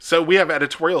So we have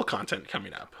editorial content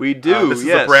coming up. We do, This is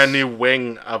a brand new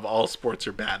wing of All Sports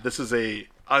Are Bad. This is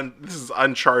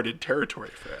uncharted territory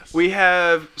for us.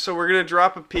 So we're going to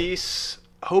drop a piece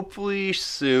hopefully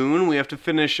soon. We have to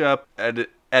finish up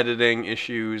editing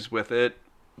issues with it.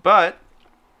 But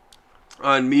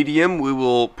on Medium, we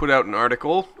will put out an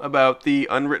article about the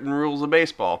unwritten rules of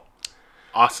baseball.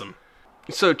 Awesome.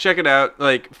 So check it out.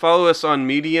 Follow us on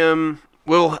Medium.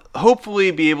 We'll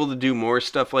hopefully be able to do more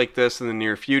stuff like this in the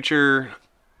near future.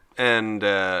 And,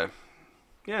 yeah.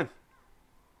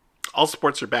 All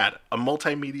Sports Are Bad, a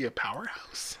multimedia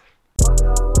powerhouse.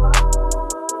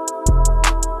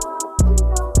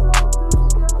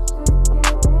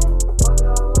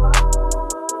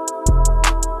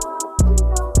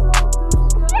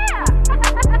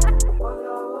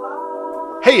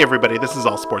 Hey everybody, this is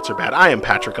All Sports Are Bad. I am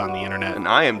Patrick on the internet. And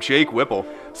I am Jake Whipple.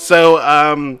 So,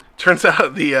 turns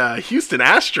out the Houston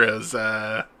Astros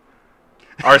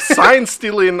are sign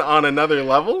stealing on another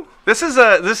level. This is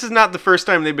not the first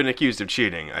time they've been accused of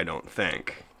cheating, I don't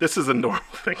think. This is a normal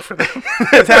thing for them.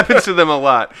 It happens to them a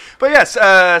lot. But yes,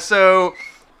 so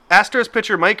Astros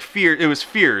pitcher Mike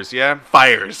Fiers, yeah?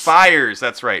 Fiers,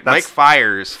 that's right. Mike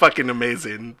Fiers. Fucking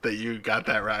amazing that you got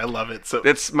that right. I love it. So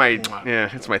it's my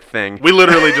thing. We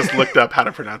literally just looked up how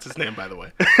to pronounce his name, by the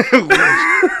way.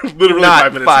 Literally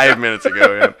Not 5 minutes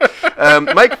ago. Yeah.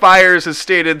 Mike Fiers has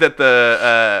stated that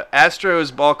the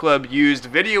Astros ball club used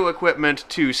video equipment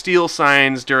to steal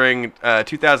signs during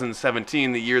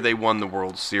 2017, the year they won the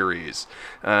World Series.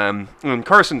 And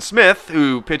Carson Smith,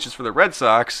 who pitches for the Red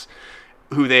Sox,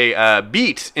 who they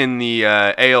beat in the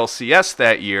ALCS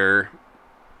that year,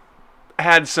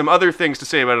 had some other things to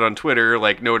say about it on Twitter,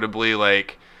 notably, I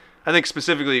think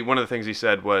specifically one of the things he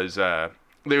said was,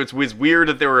 it was weird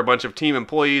that there were a bunch of team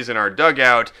employees in our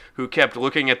dugout who kept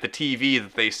looking at the TV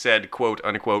that they said, quote,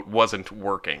 unquote, wasn't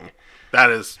working.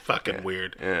 That is fucking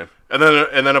weird. Yeah. And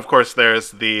then, of course,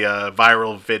 there's the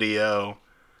viral video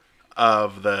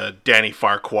of the Danny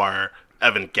Farquhar,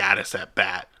 Evan Gattis at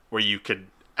bat, where you could,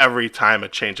 every time a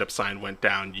change-up sign went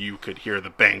down, you could hear the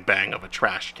bang-bang of a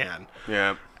trash can.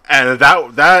 Yeah. And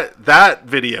that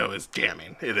video is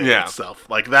damning in itself.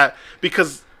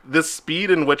 Because the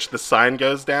speed in which the sign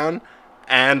goes down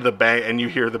and the bang, and you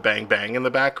hear the bang-bang in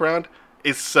the background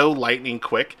is so lightning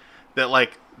quick that,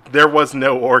 there was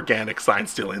no organic sign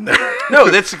stealing there.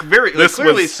 No, that's very...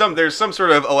 clearly, there's some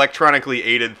sort of electronically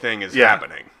aided thing is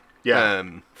happening. Yeah.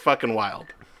 Fucking wild.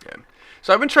 Yeah.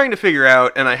 So I've been trying to figure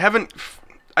out, and I haven't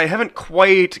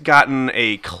quite gotten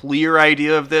a clear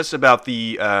idea of this about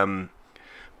the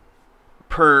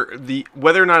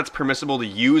whether or not it's permissible to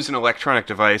use an electronic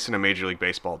device in a Major League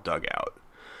Baseball dugout,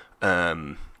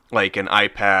 like an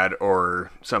iPad or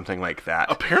something like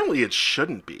that. Apparently, it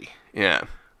shouldn't be. Yeah,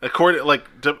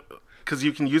 because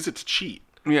you can use it to cheat.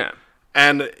 Yeah,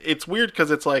 and it's weird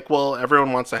because it's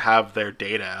everyone wants to have their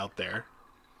data out there,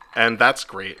 and that's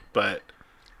great, but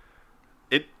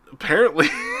it apparently.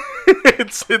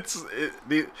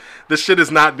 The shit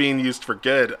is not being used for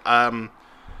good.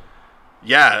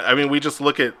 Yeah, I mean, we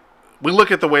look at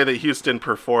the way that Houston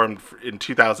performed in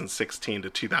 2016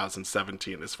 to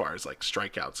 2017 as far as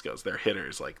strikeouts goes. Their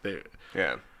hitters,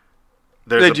 yeah.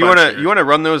 Do you want to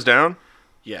run those down?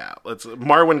 Yeah,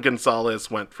 Marwin Gonzalez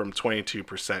went from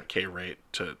 22% K rate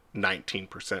to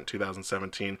 19%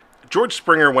 2017. George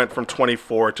Springer went from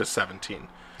 24 to 17.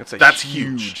 That's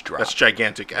huge drop. That's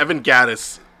gigantic. Evan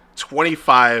Gattis,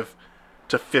 25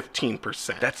 to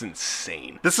 15%. That's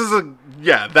insane.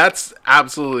 That's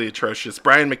absolutely atrocious.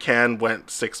 Brian McCann went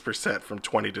 6% from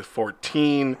 20 to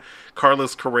 14.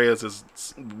 Carlos Correa's is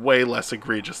way less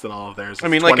egregious than all of theirs. It's I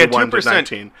mean, a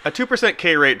 2%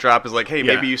 K rate drop is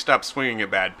maybe you stop swinging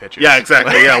at bad pitches. Yeah,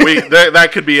 exactly. Yeah,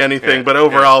 that could be anything. But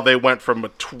overall, they went from a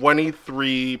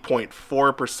 23.4%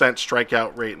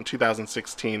 strikeout rate in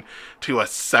 2016 to a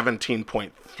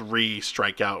 17.3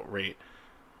 strikeout rate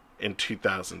in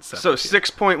 2017. So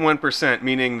 6.1%,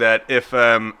 meaning that if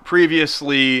they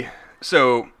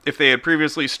had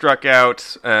previously struck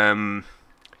out 1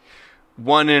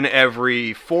 in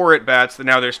every 4 at bats, then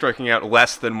now they're striking out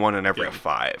less than 1 in every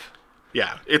 5.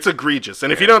 Yeah, it's egregious.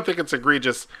 And if you don't think it's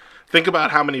egregious, think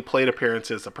about how many plate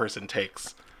appearances a person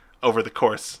takes over the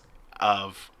course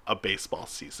of a baseball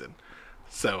season.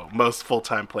 So most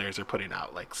full-time players are putting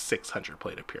out 600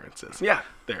 plate appearances. Yeah.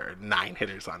 There are 9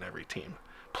 hitters on every team,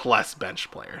 plus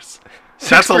bench players.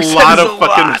 That's a lot of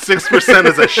fucking... 6%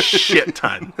 is a shit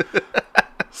ton.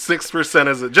 6%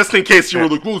 is just in case you were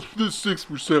this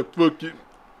 6%, fuck it.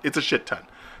 It's a shit ton.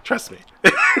 Trust me.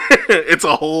 It's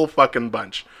a whole fucking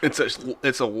bunch.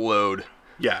 It's a load.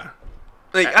 Yeah.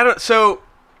 I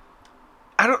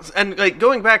I don't, and like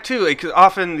going back to like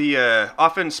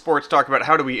often sports talk about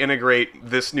how do we integrate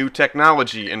this new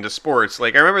technology into sports.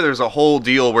 Like I remember there was a whole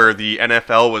deal where the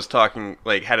NFL was talking,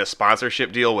 like had a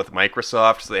sponsorship deal with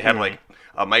Microsoft, so they had like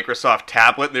a Microsoft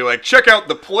tablet, and they're like, check out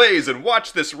the plays and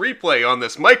watch this replay on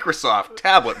this Microsoft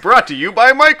tablet, brought to you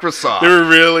by Microsoft. They were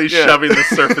really shoving the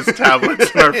Surface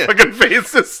tablets in our fucking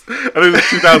faces. I think it was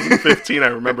 2015. I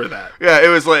remember that. Yeah, it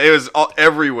was all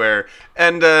everywhere,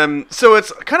 and so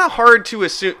it's kind of hard to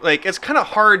assume. Like, it's kind of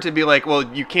hard to be like,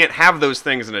 well, you can't have those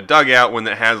things in a dugout when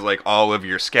it has like all of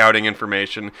your scouting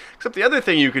information. Except the other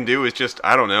thing you can do is just,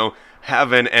 I don't know,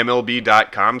 have an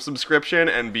MLB.com subscription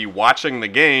and be watching the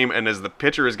game, and as the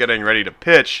pitcher is getting ready to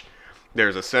pitch,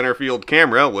 there's a center field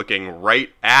camera looking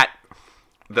right at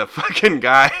the fucking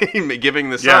guy giving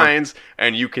the signs,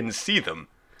 and you can see them.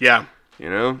 Yeah.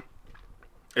 You know?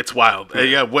 It's wild.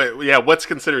 What's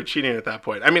considered cheating at that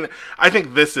point? I mean, I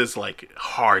think this is like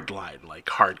hard line, like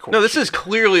hardcore. No, this cheating. is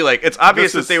clearly like, it's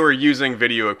obvious that they were using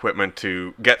video equipment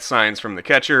to get signs from the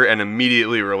catcher and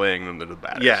immediately relaying them to the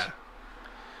batters. Yeah.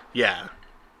 Yeah.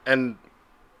 And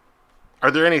are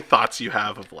there any thoughts you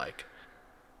have of like,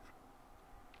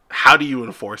 how do you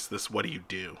enforce this? What do you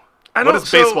do? What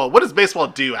does baseball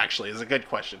do actually is a good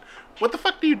question. What the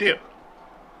fuck do you do?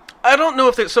 I don't know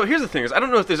if there's, so here's the thing is, I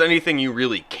don't know if there's anything you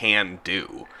really can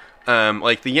do.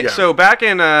 So back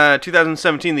in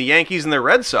 2017, the Yankees and the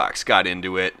Red Sox got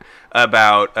into it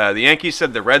about, the Yankees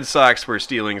said the Red Sox were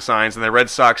stealing signs, and the Red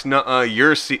Sox,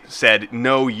 said,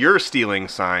 no, you're stealing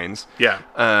signs. Yeah.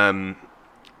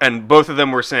 And both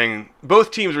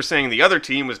teams were saying the other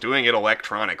team was doing it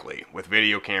electronically with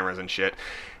video cameras and shit.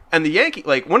 And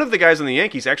one of the guys on the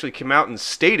Yankees actually came out and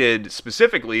stated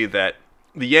specifically that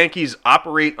the Yankees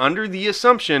operate under the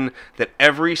assumption that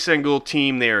every single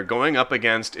team they are going up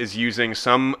against is using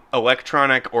some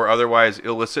electronic or otherwise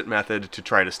illicit method to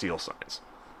try to steal signs.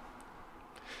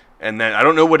 And then I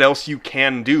don't know what else you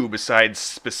can do besides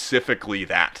specifically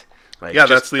that. Like, yeah,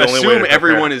 that's the only way. Assume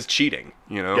everyone is cheating,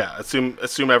 you know? Yeah,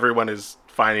 assume everyone is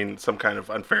finding some kind of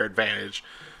unfair advantage.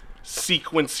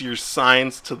 Sequence your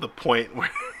signs to the point where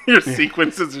your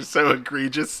sequences are so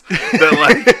egregious that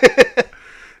like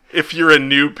if you're a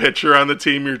new pitcher on the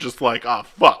team, you're just like, oh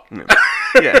fuck.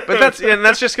 Yeah, but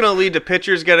that's just gonna lead to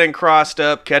pitchers getting crossed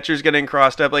up, catchers getting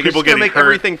crossed up. Like, people it's gonna make hurt.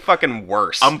 Everything fucking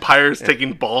worse. Umpires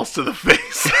taking balls to the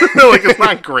face. Like, it's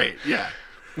not great. Yeah.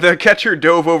 The catcher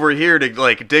dove over here to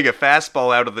like dig a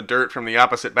fastball out of the dirt from the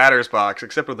opposite batter's box,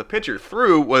 except what the pitcher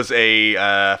threw was a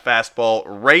fastball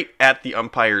right at the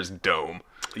umpire's dome.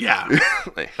 Yeah,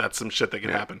 that's some shit that can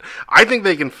happen. I think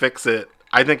they can fix it.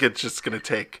 I think it's just gonna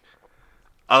take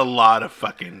a lot of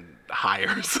fucking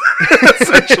hires,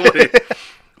 essentially.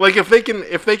 Like if they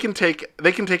can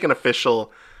take an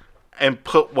official and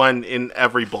put one in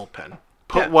every bullpen,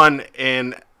 put one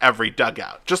in every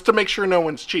dugout, just to make sure no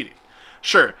one's cheating.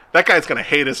 Sure, that guy's gonna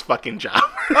hate his fucking job.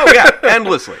 Oh yeah,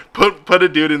 endlessly. Put a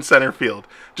dude in center field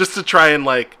just to try and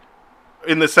like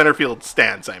in the center field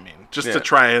stands. I mean, just to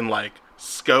try and like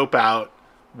scope out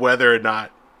whether or not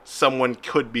someone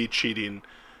could be cheating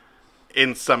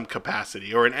in some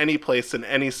capacity or in any place in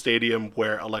any stadium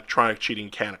where electronic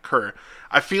cheating can occur.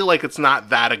 I feel like it's not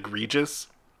that egregious,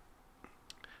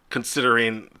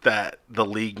 considering that the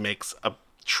league makes $1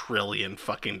 trillion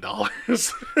fucking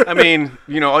dollars. I mean,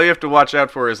 you know, all you have to watch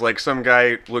out for is like some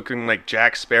guy looking like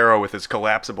Jack Sparrow with his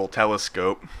collapsible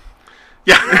telescope.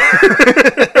 Yeah.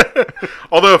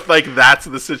 Although if like that's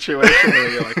the situation,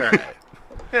 then you're like, all right.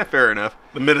 Yeah, fair enough.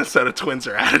 The Minnesota Twins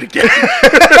are at it again.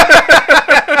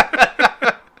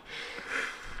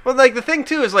 Well, like the thing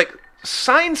too is like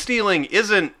sign stealing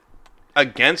isn't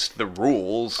against the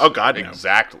rules. Oh God, no.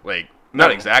 Exactly. Like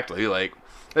not exactly. Like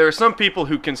there are some people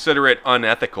who consider it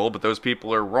unethical, but those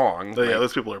people are wrong. Yeah,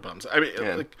 those people are bums. I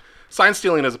mean, like sign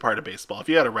stealing is a part of baseball. If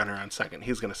you had a runner on second,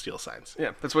 he's going to steal signs.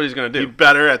 Yeah, that's what he's going to do. You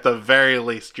better, at the very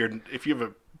least, if you have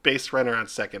a base runner on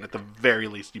second, at the very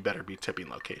least, you better be tipping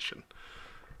location.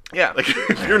 Yeah. Like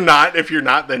if you're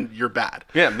not, then you're bad.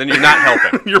 Yeah, then you're not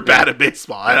helping. You're bad at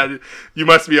baseball. Yeah. You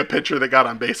must be a pitcher that got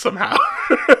on base somehow.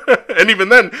 And even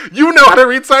then, you know how to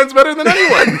read signs better than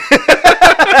anyone.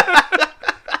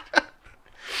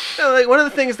 Like one of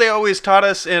the things they always taught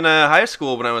us in high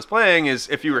school when I was playing is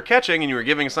if you were catching and you were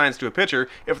giving signs to a pitcher,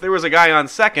 if there was a guy on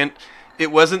second,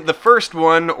 it wasn't the first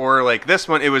one or like this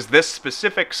one. It was this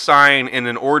specific sign in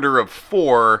an order of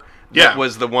 4 that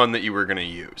was the one that you were going to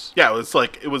use. Yeah,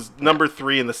 it was number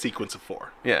 3 in the sequence of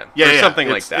 4. Yeah, or something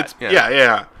like that.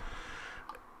 Yeah.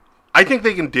 I think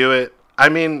they can do it. I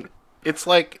mean, it's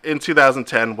like in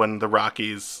 2010 when the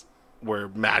Rockies were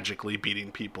magically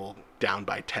beating people down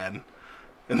by 10.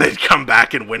 and they'd come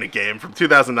back and win a game. From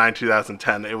 2009,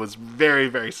 2010, it was very,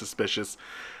 very suspicious.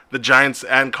 The Giants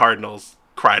and Cardinals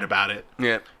cried about it.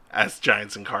 Yeah. As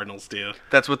Giants and Cardinals do.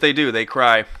 That's what they do. They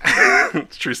cry.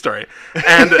 It's a true story.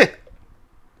 And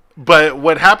but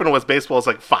what happened was baseball was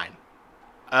like, fine.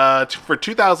 For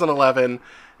 2011,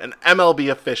 an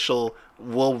MLB official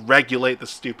will regulate the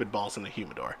stupid balls in the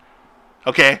humidor.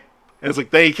 Okay? And it's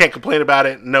like, you can't complain about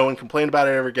it. No one complained about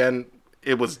it ever again.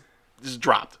 It was just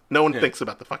dropped. No one thinks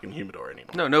about the fucking humidor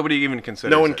anymore. No, nobody even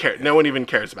considers No one cares. No one even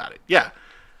cares about it. Yeah.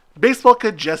 Baseball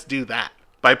could just do that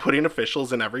by putting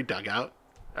officials in every dugout,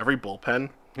 every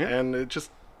bullpen, and it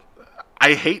just...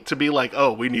 I hate to be like,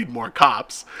 oh, we need more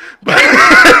cops, but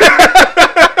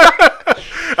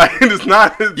it's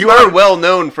not. You are well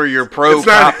known for your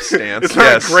pro-cop stance. It's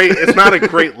not great. It's not a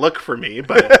great look for me,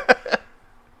 but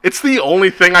it's the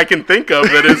only thing I can think of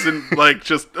that isn't like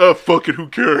just fuck it, who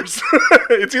cares?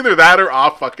 It's either that or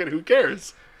fuck it, who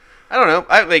cares? I don't know.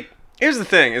 Here's the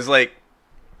thing: is like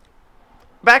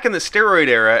back in the steroid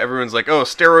era, everyone's like, oh,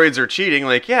 steroids are cheating.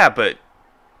 Like, yeah, but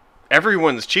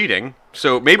everyone's cheating.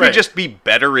 So maybe just be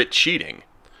better at cheating.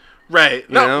 Right.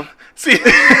 You know? See,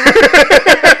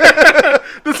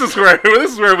 this is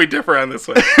where we differ on this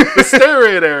one. The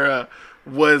steroid era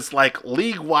was like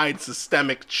league-wide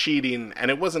systemic cheating,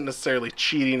 and it wasn't necessarily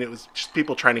cheating. It was just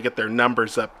people trying to get their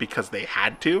numbers up because they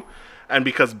had to, and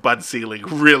because Bud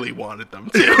Selig really wanted them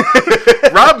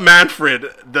to. Rob Manfred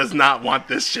does not want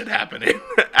this shit happening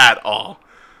at all.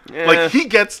 Yeah. Like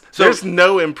there's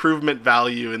no improvement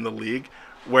value in the league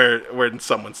where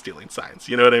someone's stealing signs.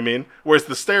 You know what I mean? Whereas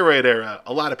the steroid era,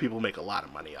 a lot of people make a lot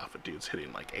of money off of dudes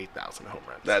hitting like 8,000 home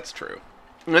runs. That's true.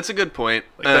 That's a good point.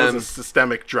 That was a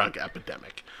systemic drug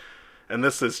epidemic. And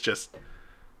this is just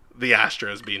the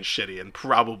Astros being shitty, and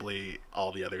probably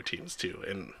all the other teams too,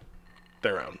 in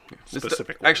their own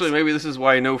specific ways. Actually, maybe this is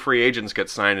why no free agents get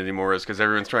signed anymore, is because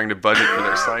everyone's trying to budget for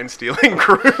their sign-stealing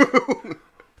crew.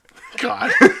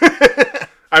 God.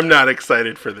 I'm not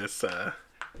excited for this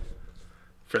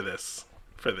offseason.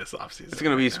 It's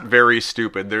going to be very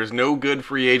stupid. There's no good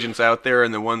free agents out there,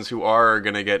 and the ones who are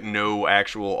going to get no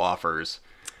actual offers.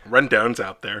 Rendon's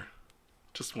out there.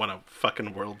 Just won a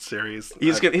fucking World Series.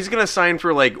 He's gonna sign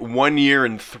for like 1 year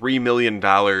and $3 million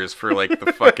for like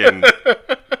the fucking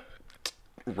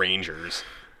Rangers.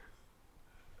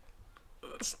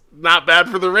 It's not bad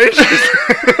for the Rangers.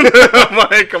 I'm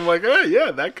like, oh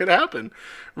yeah, that could happen.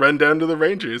 Run down to the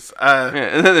Rangers.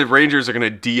 And then the Rangers are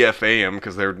gonna DFA him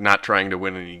because they're not trying to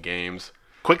win any games.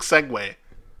 Quick segue.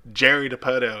 Jerry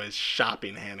DiPoto is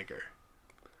shopping Haniger.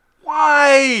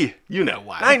 Why? You know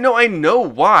why. I know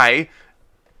why.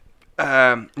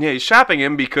 He's shopping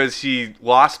him because he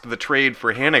lost the trade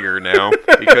for Haniger now.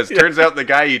 Because turns out the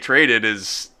guy he traded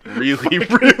is really,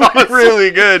 really, awesome. Really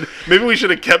good. Maybe we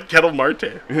should have kept Kettle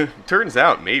Marte. Turns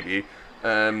out, maybe.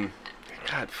 God,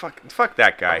 fuck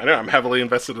that guy. I know, I'm heavily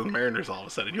invested in the Mariners all of a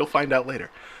sudden. You'll find out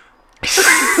later.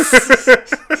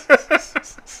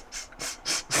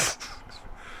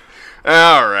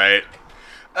 All right.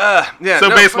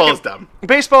 Baseball is dumb.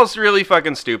 Baseball's really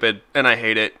fucking stupid, and I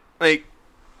hate it. Like,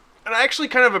 and I actually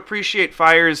kind of appreciate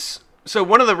Fiers. So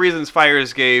one of the reasons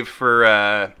Fiers gave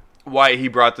for why he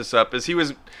brought this up is he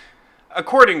was,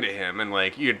 according to him, and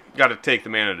like you got to take the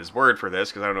man at his word for this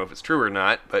because I don't know if it's true or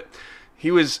not, but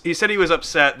he said he was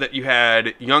upset that you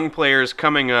had young players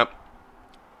coming up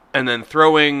and then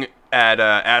throwing at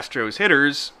Astros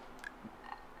hitters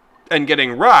and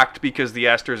getting rocked because the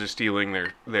Astros are stealing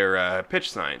their pitch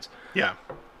signs. Yeah.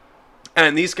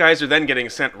 And these guys are then getting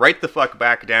sent right the fuck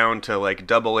back down to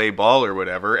like AA ball or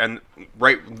whatever, and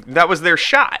that was their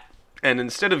shot. And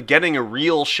instead of getting a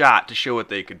real shot to show what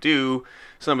they could do,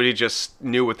 somebody just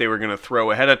knew what they were going to throw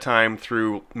ahead of time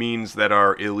through means that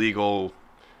are illegal,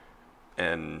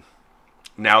 and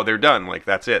now they're done. Like,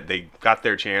 that's it. They got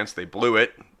their chance, they blew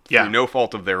it through no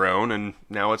fault of their own, and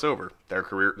now it's over.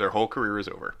 Their whole career is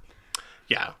over.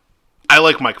 Yeah. I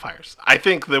like Mike Fiers. I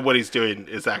think that what he's doing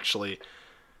is actually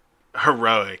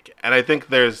heroic. And I think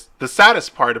the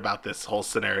saddest part about this whole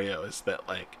scenario is that,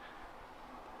 like,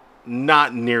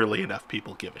 not nearly enough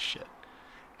people give a shit.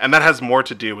 And that has more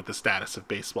to do with the status of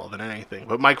baseball than anything.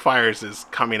 But Mike Fiers is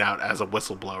coming out as a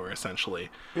whistleblower, essentially.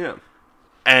 Yeah.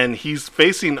 And he's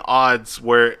facing odds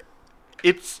where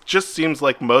it just seems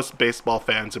like most baseball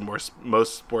fans and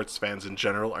most sports fans in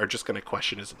general are just going to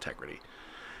question his integrity.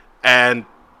 And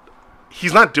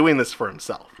he's not doing this for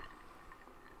himself.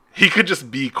 He could just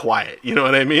be quiet, you know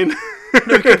what I mean?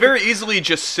 No, he could very easily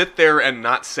just sit there and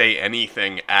not say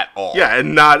anything at all. Yeah,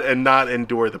 and not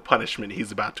endure the punishment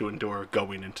he's about to endure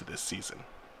going into this season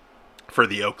for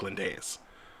the Oakland A's.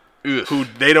 Ugh. who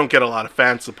they don't get a lot of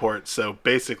fan support. So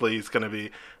basically, he's going to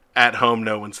be at home.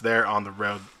 No one's there. On the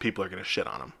road, people are going to shit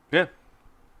on him. Yeah.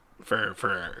 For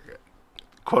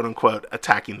quote unquote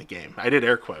attacking the game. I did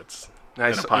air quotes.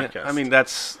 Nice. In a podcast. I mean,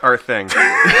 that's our thing.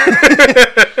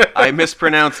 I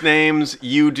mispronounce names.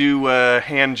 You do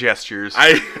hand gestures.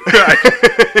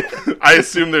 I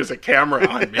assume there's a camera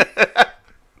on me,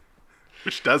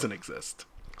 which doesn't exist.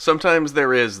 Sometimes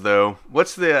there is, though.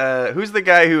 What's the who's the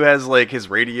guy who has like his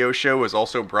radio show is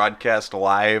also broadcast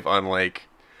live on like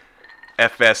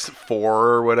FS4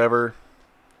 or whatever?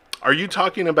 Are you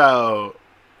talking about?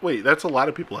 Wait, that's a lot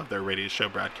of people have their radio show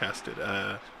broadcasted.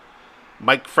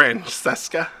 Mike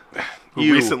Francesca,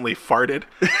 who recently farted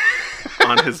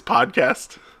on his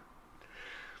podcast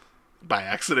by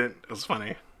accident. It was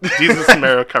funny. Jesus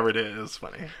Samaro covered it. It was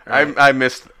funny. Right. I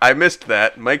missed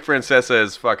that. Mike Francesca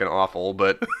is fucking awful,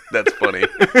 but that's funny.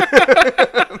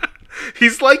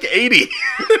 He's like 80.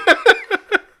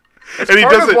 And he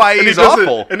does why he's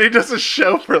awful. And he does a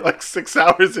show for like 6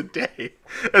 hours a day.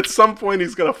 At some point,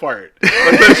 he's gonna fart.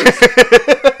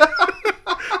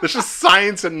 There's just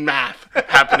science and math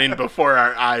happening before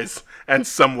our eyes and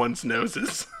someone's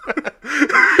noses.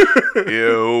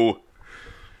 Ew.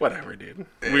 Whatever, dude.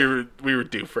 We were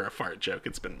due for a fart joke.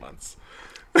 It's been months.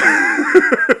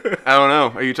 I don't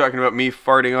know. Are you talking about me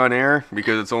farting on air?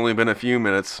 Because it's only been a few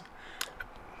minutes.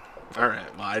 All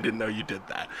right. Well, I didn't know you did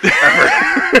that.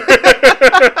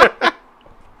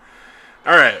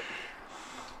 All right.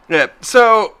 Yeah.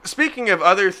 So, speaking of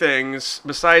other things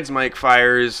besides Mike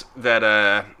Fires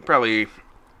that probably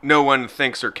no one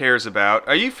thinks or cares about,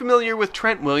 are you familiar with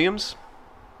Trent Williams?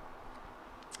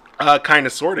 Kind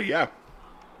of, sort of, yeah.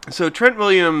 So Trent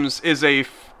Williams is a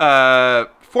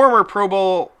former Pro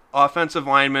Bowl offensive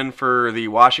lineman for the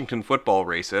Washington Football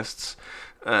Racists,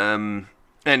 and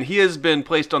he has been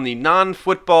placed on the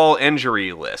non-football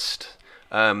injury list.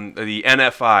 The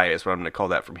NFI is what I'm going to call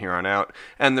that from here on out.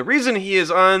 And the reason he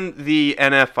is on the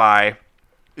NFI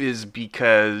is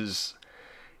because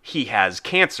he has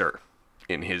cancer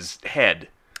in his head.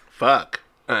 Fuck.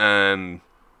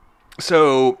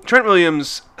 So Trent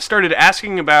Williams started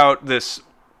asking about this,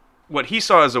 what he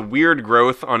saw as a weird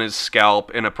growth on his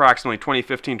scalp in approximately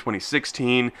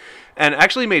 2015-2016, and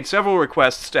actually made several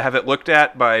requests to have it looked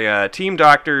at by team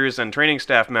doctors and training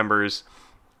staff members,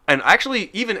 and actually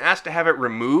even asked to have it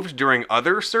removed during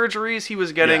other surgeries he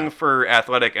was getting for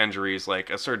athletic injuries, like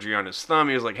a surgery on his thumb.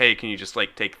 He was like, hey, can you just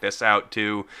like take this out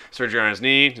too? Surgery on his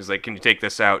knee. He's like, can you take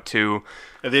this out too?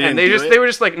 And they were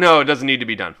just like, no, it doesn't need to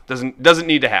be done. Doesn't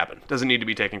need to happen. Doesn't need to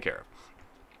be taken care of.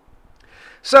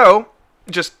 So,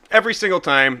 just every single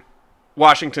time,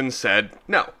 Washington said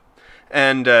no.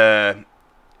 And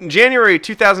January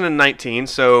 2019,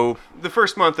 so the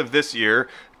first month of this year,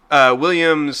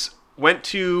 Williams went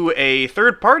to a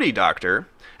third-party doctor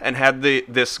and had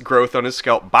this growth on his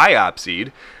scalp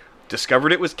biopsied,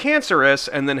 discovered it was cancerous,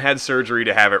 and then had surgery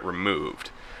to have it removed.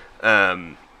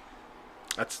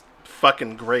 That's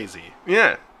fucking crazy.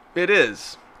 Yeah, it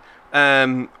is.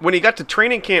 When he got to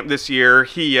training camp this year,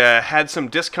 he had some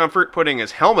discomfort putting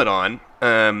his helmet on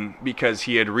because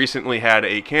he had recently had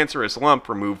a cancerous lump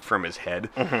removed from his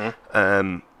head.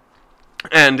 Mm-hmm.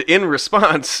 And in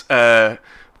response,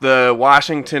 the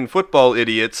Washington football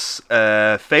idiots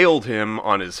failed him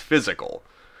on his physical,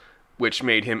 which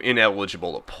made him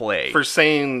ineligible to play. For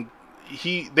saying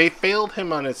they failed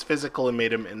him on his physical and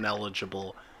made him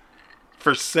ineligible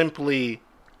for simply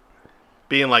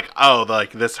being like, oh,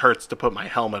 like this hurts to put my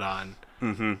helmet on.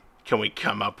 Mm-hmm. Can we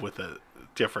come up with a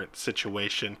different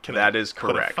situation? That is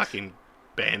correct. Put a fucking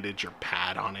bandage or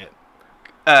pad on it?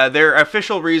 Their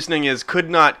official reasoning is could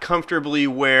not comfortably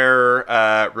wear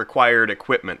required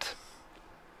equipment.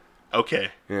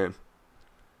 Okay. Yeah.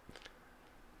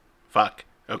 Fuck.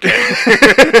 Okay.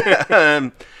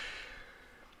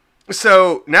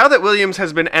 So now that Williams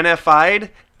has been NFI'd,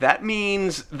 that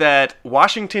means that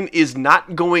Washington is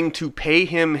not going to pay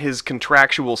him his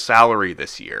contractual salary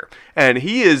this year. And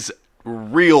he is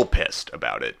real pissed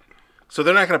about it. So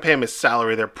they're not going to pay him his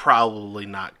salary. They're probably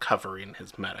not covering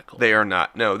his medical. They are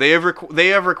not. No, they have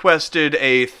requested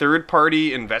a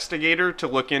third-party investigator to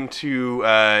look into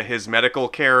his medical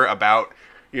care about,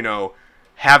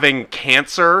 having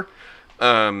cancer.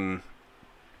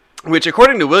 Which,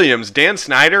 according to Williams, Dan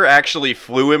Snyder actually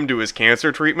flew him to his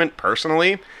cancer treatment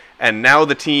personally, and now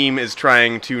the team is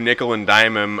trying to nickel and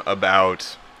dime him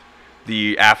about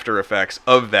the after effects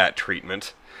of that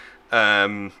treatment.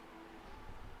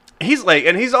 He's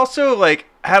also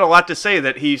had a lot to say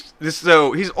that he's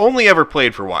only ever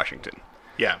played for Washington.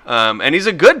 Yeah. And he's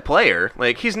a good player.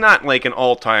 Like, he's not like an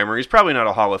all-timer. He's probably not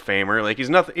a Hall of Famer. Like, he's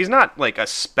not like a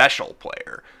special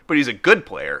player, but he's a good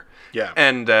player. Yeah.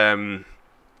 And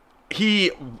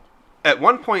he, at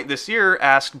one point this year,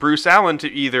 asked Bruce Allen to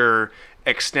either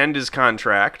extend his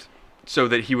contract so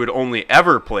that he would only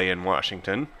ever play in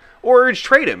Washington, or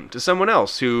trade him to someone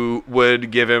else who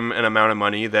would give him an amount of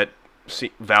money that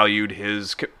valued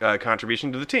his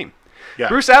contribution to the team. Yeah.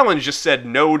 Bruce Allen just said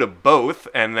no to both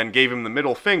and then gave him the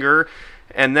middle finger.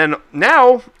 And then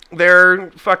now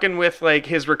they're fucking with like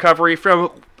his recovery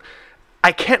from...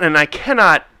 I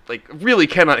cannot really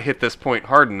cannot hit this point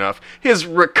hard enough. His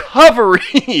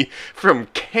recovery from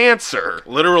cancer.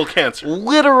 Literal cancer.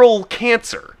 Literal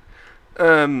cancer.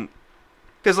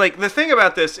 Because, like, the thing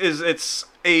about this is it's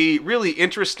a really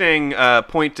interesting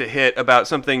point to hit about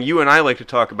something you and I like to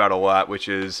talk about a lot, which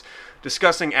is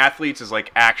discussing athletes as,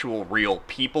 like, actual real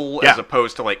people as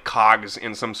opposed to, like, cogs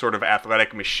in some sort of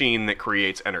athletic machine that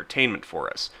creates entertainment for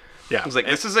us. Yeah. It's like,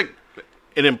 this is an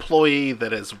employee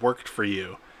that has worked for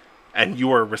you, and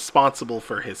you are responsible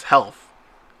for his health.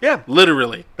 Yeah.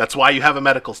 Literally. That's why you have a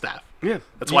medical staff. Yeah.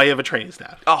 That's why you have a training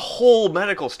staff. A whole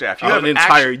medical staff. You have an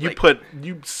entire...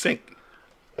 You sink...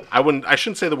 I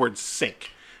shouldn't say the word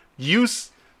sink. You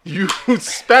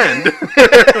spend...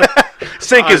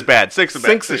 Sink is bad. Sink's a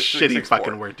shitty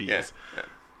fucking word to use. Yeah.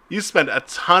 You spend a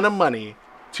ton of money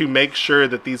to make sure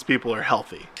that these people are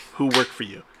healthy who work for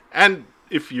you. And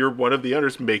if you're one of the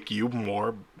owners, make you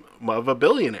more of a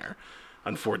billionaire,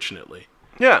 unfortunately.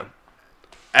 Yeah.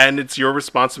 And it's your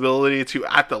responsibility to,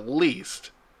 at the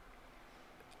least,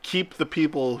 keep the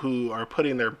people who are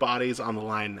putting their bodies on the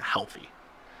line healthy.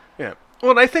 Yeah.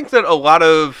 Well, and I think that a lot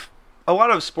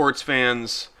of sports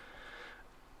fans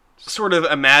sort of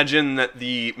imagine that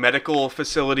the medical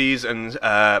facilities and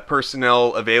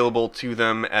personnel available to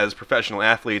them as professional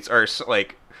athletes are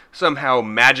like somehow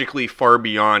magically far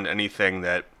beyond anything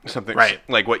that something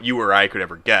like what you or I could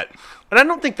ever get. And I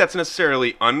don't think that's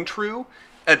necessarily untrue,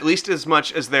 at least as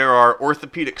much as there are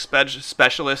orthopedic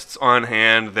specialists on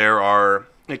hand. There are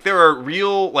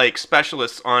real like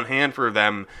specialists on hand for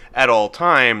them at all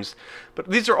times. But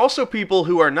these are also people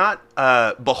who are not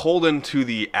beholden to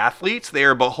the athletes. They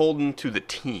are beholden to the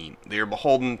team. They are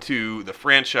beholden to the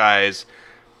franchise.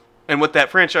 And what that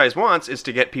franchise wants is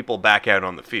to get people back out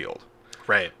on the field.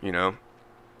 Right. You know?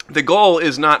 The goal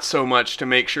is not so much to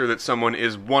make sure that someone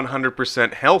is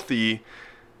 100% healthy.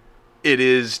 It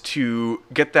is to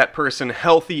get that person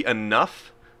healthy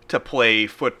enough to play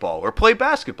football or play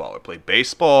basketball or play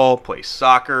baseball, play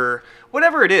soccer,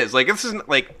 whatever it is. Like, this isn't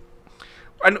like...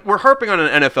 And we're harping on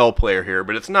an NFL player here,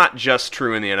 but it's not just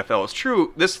true in the NFL. It's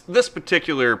true. This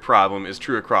particular problem is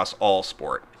true across all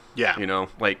sport. Yeah. You know,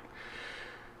 like,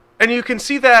 and you can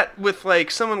see that with like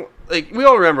someone like we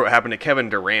all remember what happened to Kevin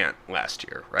Durant last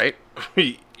year, right?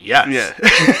 Yes.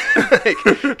 Yeah.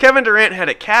 Like, Kevin Durant had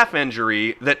a calf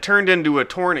injury that turned into a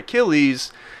torn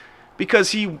Achilles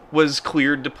because he was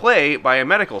cleared to play by a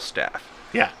medical staff.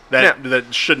 Yeah.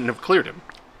 That shouldn't have cleared him.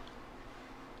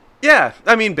 Yeah,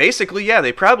 I mean, basically, yeah,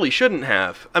 they probably shouldn't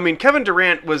have. I mean, Kevin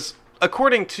Durant was,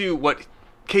 according to what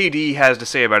KD has to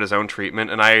say about his own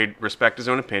treatment, and I respect his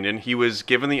own opinion, he was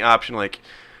given the option, like,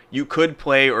 you could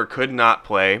play or could not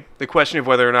play. The question of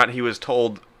whether or not he was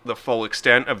told the full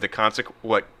extent of the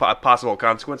possible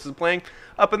consequences of playing,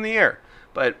 up in the air.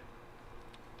 But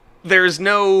there's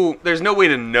no way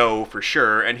to know for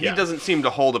sure, and he doesn't seem to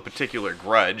hold a particular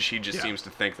grudge. He just seems to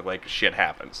think that, like, shit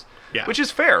happens. Yeah. Which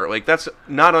is fair. Like, that's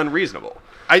not unreasonable.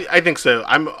 I think so.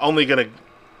 I'm only going to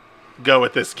go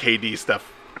with this KD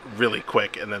stuff really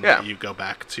quick and then let you go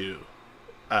back to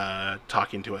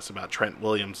talking to us about Trent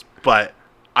Williams. But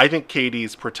I think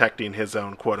KD's protecting his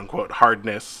own quote-unquote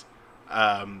hardness,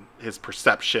 his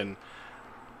perception.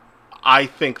 I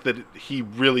think that he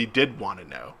really did want to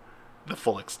know the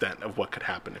full extent of what could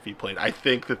happen if he played. I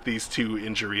think that these two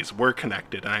injuries were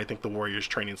connected, and I think the Warriors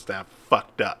training staff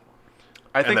fucked up.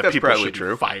 I think that's probably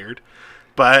true. Fired,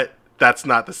 but that's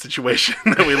not the situation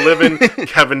that we live in.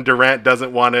 Kevin Durant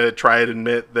doesn't want to try and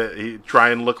admit that he try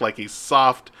and look like he's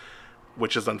soft,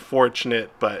 which is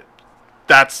unfortunate. But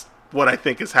that's what I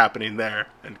think is happening there,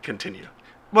 and continue.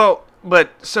 Well,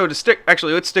 but so to stick,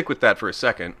 actually, let's stick with that for a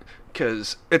second,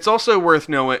 because it's also worth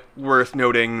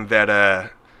noting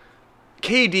that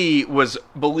KD was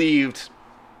believed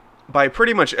by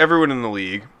pretty much everyone in the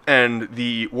league, and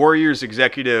the Warriors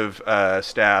executive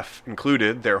staff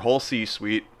included, their whole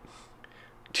C-suite,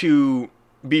 to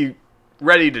be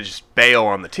ready to just bail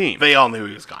on the team. They all knew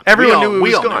he was gone. Everyone knew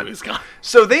he was gone. Knew he was gone.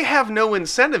 So they have no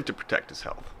incentive to protect his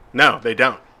health. No, they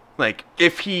don't. Like,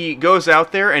 if he goes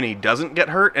out there and he doesn't get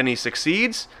hurt and he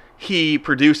succeeds, he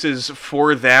produces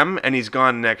for them and he's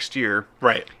gone next year.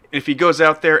 Right. If he goes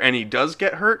out there and he does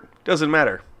get hurt, doesn't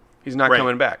matter. He's not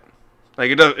coming back. Like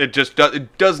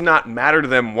it does not matter to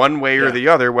them one way or the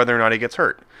other whether or not he gets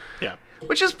hurt. Yeah.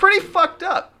 Which is pretty fucked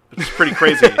up. It's pretty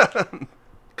crazy.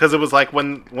 Because it was like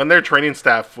when their training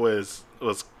staff was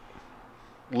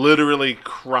literally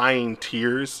crying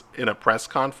tears in a press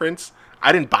conference,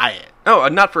 I didn't buy it. Oh,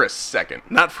 not for a second.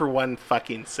 Not for one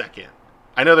fucking second.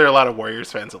 I know there are a lot of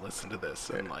Warriors fans that listen to this,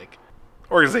 and like,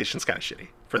 organization's kind of shitty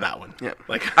for that one. Yeah.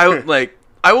 Like,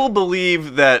 I will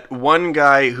believe that one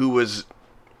guy who was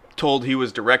told he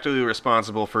was directly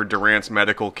responsible for Durant's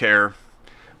medical care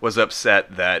was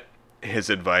upset that his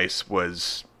advice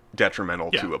was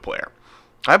detrimental to a player.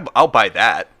 I'll buy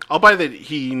that. I'll buy that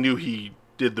he knew he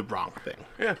did the wrong thing.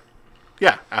 Yeah.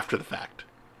 Yeah, after the fact.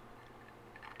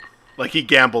 Like, he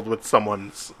gambled with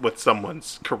someone's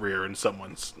career and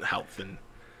someone's health and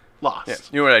lost. Yeah.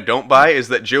 You know what I don't buy is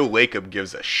that Joe Lacob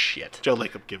gives a shit. Joe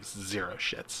Lacob gives zero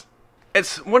shits.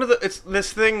 It's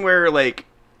this thing where, like,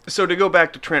 so to go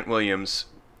back to Trent Williams,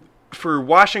 for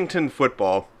Washington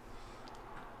football,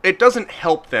 it doesn't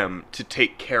help them to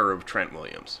take care of Trent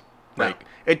Williams. Like,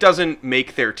 it doesn't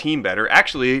make their team better.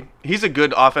 Actually, he's a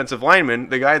good offensive lineman.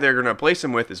 The guy they're going to replace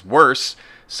him with is worse.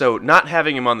 So not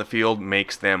having him on the field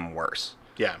makes them worse.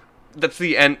 Yeah. That's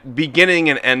the beginning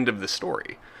and end of the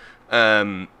story.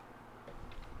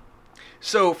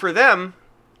 So for them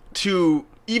to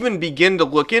even begin to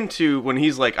look into when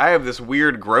he's like, I have this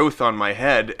weird growth on my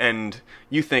head, and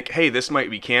you think, hey, this might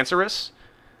be cancerous.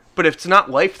 But if it's not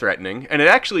life-threatening, and it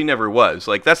actually never was,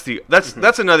 like that's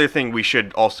another thing we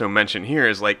should also mention here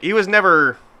is like he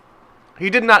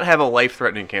did not have a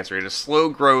life-threatening cancer. He had a slow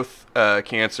growth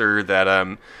cancer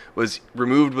that was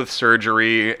removed with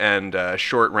surgery and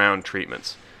short round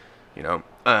treatments, you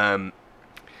know.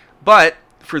 But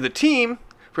for the team,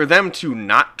 for them to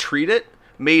not treat it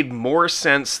made more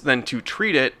sense than to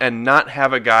treat it and not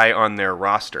have a guy on their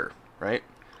roster, right?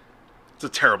 It's a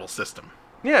terrible system.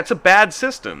 Yeah, it's a bad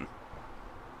system.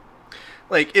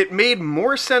 Like, it made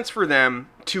more sense for them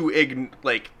to,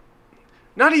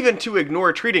 not even to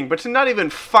ignore treating, but to not even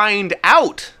find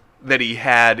out that he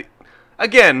had,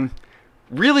 again,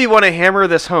 really want to hammer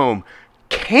this home,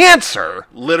 cancer.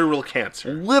 Literal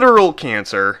cancer. Literal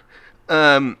cancer.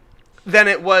 Than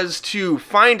it was to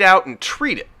find out and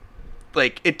treat it.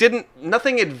 Like,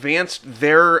 nothing advanced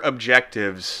their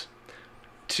objectives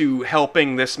to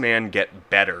helping this man get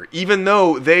better, even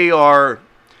though they are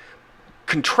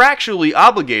contractually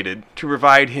obligated to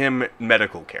provide him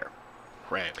medical care.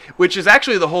 Right. Which is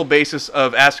actually the whole basis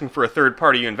of asking for a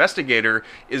third-party investigator,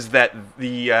 is that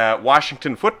the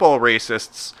Washington football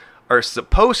racists are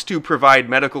supposed to provide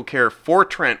medical care for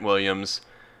Trent Williams,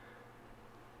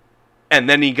 and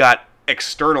then he got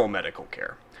external medical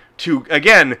care to,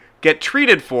 again, get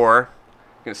treated for,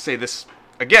 I'm going to say this,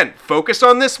 again, focus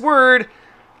on this word,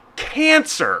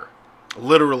 cancer.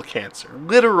 Literal cancer.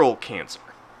 Literal cancer.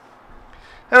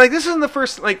 And, like, this isn't the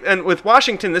first, like, and with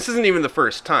Washington, this isn't even the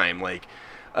first time. Like,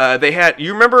 they had,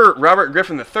 you remember Robert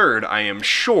Griffin III, I am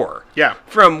sure. Yeah.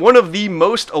 From one of the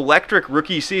most electric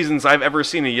rookie seasons I've ever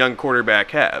seen a young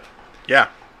quarterback have. Yeah.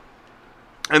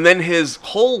 And then his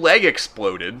whole leg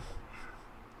exploded.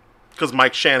 Because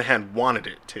Mike Shanahan wanted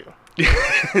it to.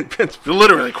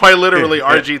 Literally, quite literally,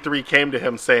 RG3 came to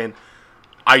him saying,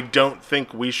 I don't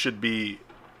think we should be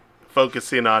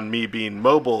focusing on me being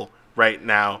mobile right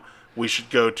now. We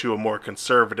should go to a more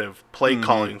conservative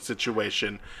play-calling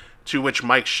situation, to which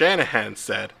Mike Shanahan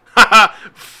said, haha,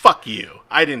 fuck you.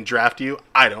 I didn't draft you.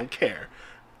 I don't care.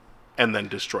 And then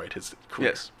destroyed his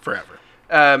career forever.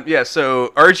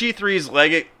 So RG3's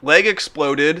leg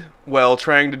exploded while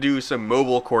trying to do some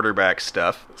mobile quarterback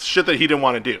stuff. Shit that he didn't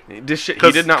want to do. He did not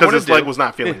want to do. Because his leg was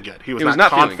not feeling good. He was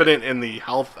not confident in the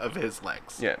health of his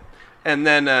legs. Yeah. And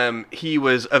then he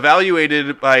was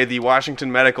evaluated by the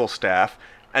Washington medical staff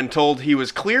and told he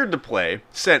was cleared to play,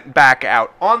 sent back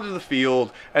out onto the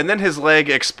field, and then his leg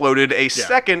exploded a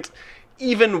second,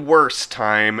 even worse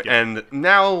time. Yeah. And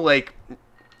now, like,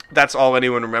 that's all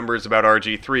anyone remembers about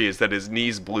RG3 is that his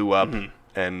knees blew up,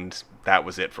 and that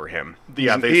was it for him.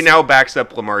 Yeah, he now backs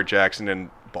up Lamar Jackson in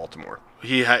Baltimore.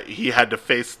 He had to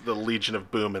face the Legion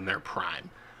of Boom in their prime.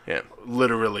 Yeah.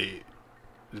 Literally,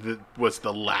 was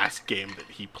the last game that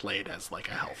he played as, like,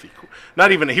 a healthy...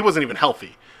 he wasn't even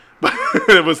healthy. But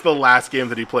it was the last game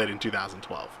that he played in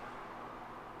 2012.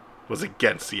 Was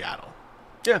against Seattle.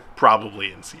 Yeah.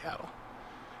 Probably in Seattle.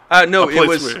 No,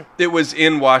 it was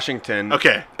in Washington.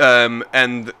 Okay.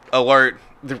 And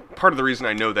part of the reason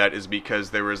I know that is because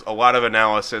there was a lot of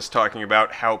analysis talking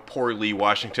about how poorly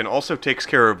Washington also takes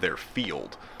care of their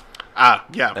field.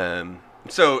 Yeah.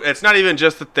 So it's not even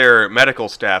just that their medical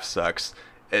staff sucks.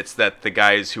 It's that the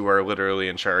guys who are literally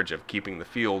in charge of keeping the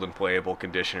field in playable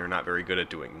condition are not very good at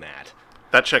doing that.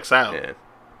 That checks out. Yeah.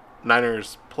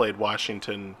 Niners played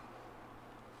Washington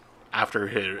after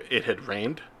it had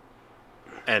rained,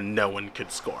 and no one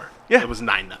could score. Yeah. It was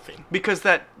 9-0. Because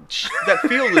that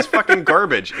field is fucking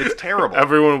garbage. It's terrible.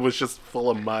 Everyone was just full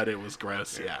of mud. It was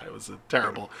gross. Yeah, it was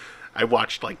terrible. I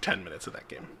watched like 10 minutes of that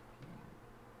game.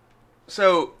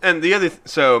 So, and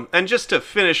just to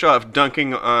finish off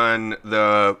dunking on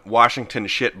the Washington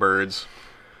shitbirds,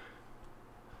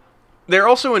 they're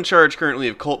also in charge currently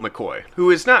of Colt McCoy, who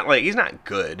is he's not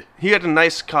good. He had a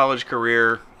nice college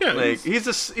career. Yeah, he's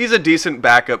a decent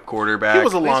backup quarterback. He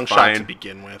was a long shot to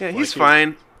begin with. Yeah, he's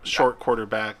fine. Short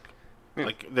quarterback. Yeah.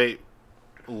 Like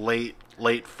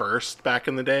late first back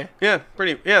in the day. Yeah,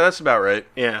 that's about right.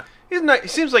 Yeah. He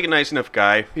seems like a nice enough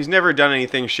guy. He's never done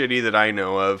anything shitty that I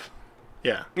know of.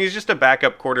 Yeah. He's just a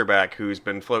backup quarterback who's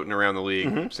been floating around the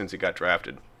league since he got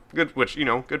drafted. Good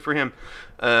for him.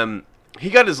 He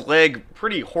got his leg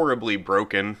pretty horribly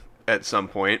broken at some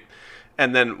point,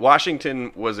 and then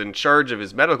Washington was in charge of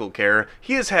his medical care.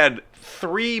 He has had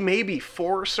 3, maybe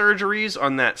 4 surgeries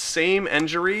on that same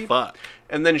injury. Fuck.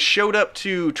 And then showed up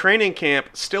to training camp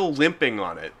still limping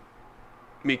on it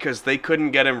because they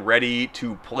couldn't get him ready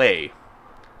to play.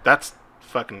 That's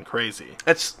fucking crazy.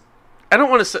 I don't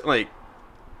want to say,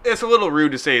 it's a little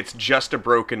rude to say it's just a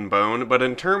broken bone, but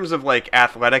in terms of,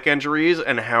 athletic injuries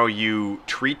and how you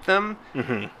treat them,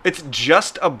 it's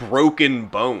just a broken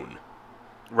bone.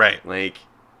 Right.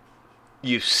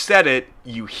 You set it,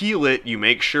 you heal it, you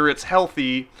make sure it's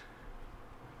healthy,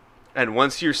 and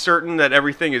once you're certain that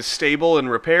everything is stable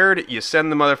and repaired, you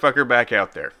send the motherfucker back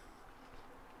out there.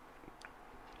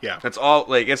 Yeah. That's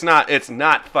all, it's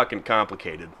not fucking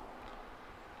complicated.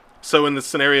 So in the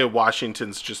scenario,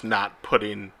 Washington's just not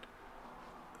putting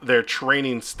their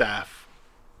training staff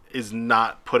is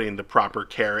not putting the proper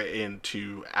care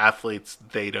into athletes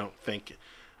they don't think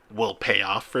will pay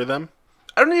off for them.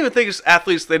 I don't even think it's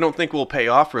athletes they don't think will pay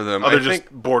off for them. They're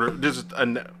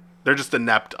just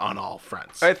inept on all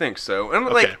fronts. I think so. And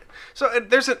okay.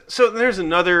 there's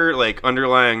another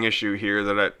underlying issue here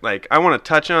that I want to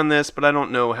touch on this, but I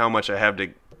don't know how much I have to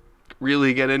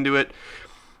really get into it.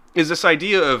 Is this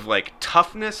idea of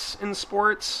toughness in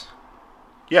sports?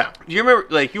 Yeah. Do you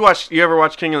remember you ever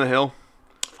watch King of the Hill?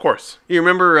 Of course. You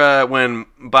remember when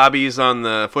Bobby's on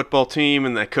the football team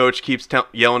and the coach keeps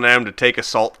yelling at him to take a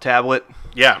salt tablet?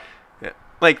 Yeah. Yeah.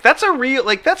 That's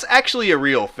actually a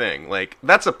real thing.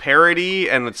 That's a parody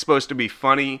and it's supposed to be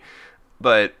funny,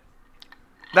 but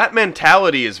that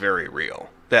mentality is very real.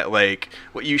 That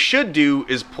what you should do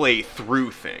is play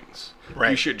through things.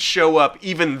 Right. You should show up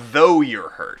even though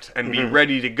you're hurt and be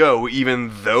ready to go even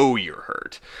though you're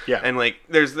hurt. Yeah. And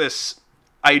there's this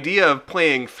idea of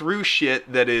playing through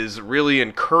shit that is really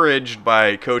encouraged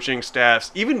by coaching staffs,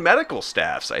 even medical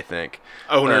staffs, I think.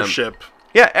 Ownership.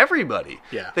 Yeah, everybody.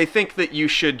 Yeah. They think that you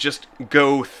should just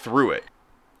go through it.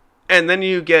 And then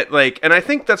you get and I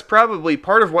think that's probably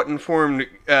part of what informed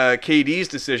KD's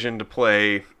decision to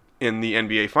play in the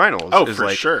NBA Finals. Oh, for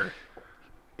sure.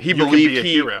 He believed a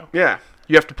hero. Yeah,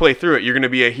 you have to play through it. You're going to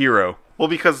be a hero. Well,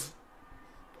 because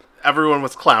everyone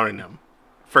was clowning him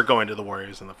for going to the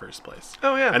Warriors in the first place.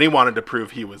 Oh, yeah. And he wanted to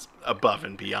prove he was above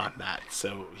and beyond that.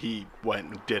 So he went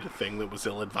and did a thing that was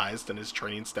ill-advised, and his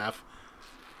training staff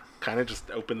kind of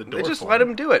just opened the door They just for let him.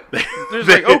 him do it. They're just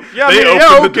They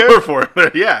opened the door for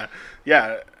him. Yeah.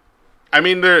 Yeah. I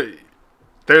mean,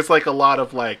 there's a lot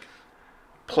of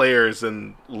players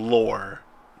in lore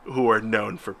who are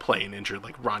known for playing injured,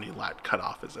 like Ronnie Lott cut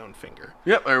off his own finger.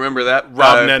 Yep, I remember that.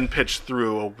 Rob Nen pitched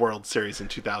through a World Series in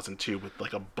 2002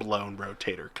 with a blown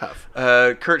rotator cuff.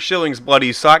 Kurt Schilling's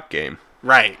bloody sock game.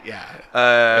 Right,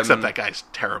 yeah. Except that guy's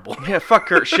terrible. Yeah, fuck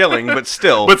Kurt Schilling, but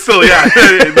still. Yeah.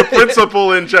 The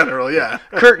principle in general, yeah.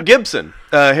 Kirk Gibson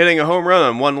hitting a home run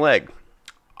on one leg.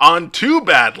 On 2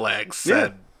 bad legs,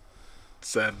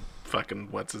 said fucking,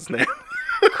 what's his name?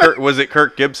 Was it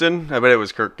Kirk Gibson? I bet it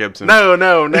was Kirk Gibson. No.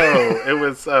 It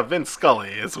was Vince Scully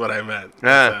is what I meant.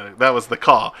 That was the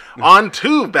call. On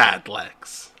 2 bad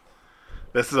legs.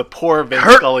 This is a poor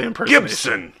Vince Scully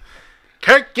impersonation.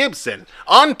 Kirk Gibson.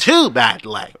 On 2 bad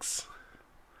legs.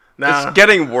 Now, it's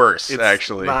getting worse,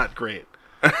 actually. Not great.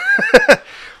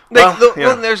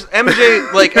 There's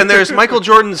MJ, and there's Michael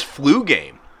Jordan's flu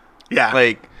game.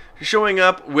 Yeah. showing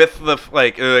up with the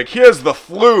like he has the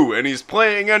flu and he's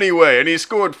playing anyway and he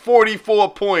scored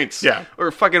 44 points. Yeah.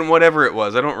 Or fucking whatever it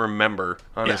was. I don't remember,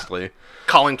 honestly. Yeah.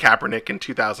 Colin Kaepernick in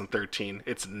 2013,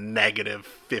 it's negative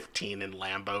 15 in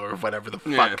Lambeau or whatever the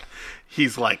fuck.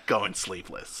 He's like going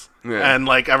sleeveless. Yeah. And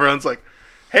like everyone's like,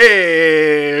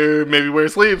 hey, maybe wear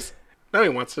sleeves. No, he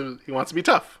wants to be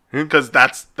tough. Because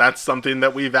that's something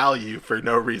that we value for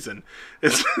no reason.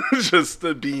 It's just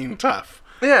being tough.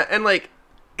 Yeah, and like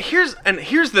here's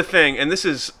the thing, and this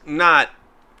is not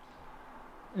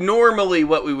normally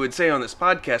what we would say on this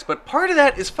podcast, but part of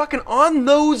that is fucking on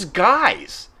those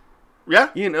guys.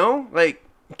 Yeah. You know? Like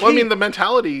well, I mean the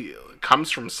mentality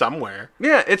comes from somewhere.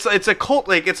 Yeah, it's a cult,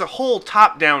 like it's a whole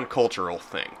top-down cultural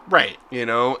thing. Right. You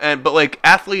know, but like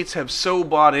athletes have so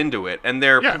bought into it and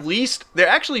they're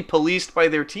actually policed by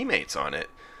their teammates on it.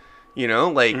 You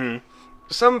know, like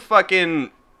some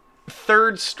fucking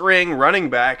third string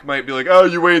running back might be like, "Oh,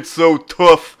 you ain't so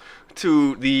tough,"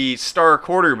 to the star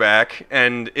quarterback,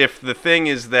 and if the thing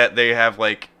is that they have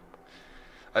like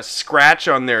a scratch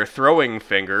on their throwing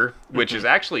finger, which is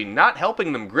actually not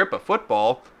helping them grip a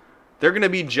football, they're going to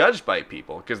be judged by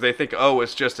people because they think, oh,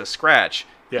 it's just a scratch,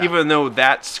 even though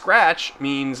that scratch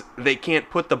means they can't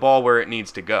put the ball where it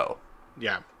needs to go.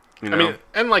 Yeah. You know? I mean,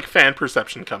 and like fan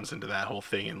perception comes into that whole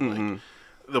thing, and like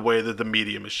the way that the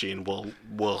media machine will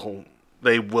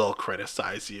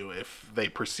criticize you if they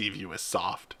perceive you as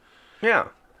soft. Yeah.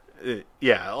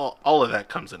 All of that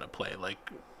comes into play.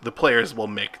 Like, the players will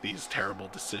make these terrible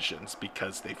decisions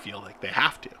because they feel like they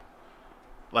have to.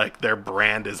 Like, their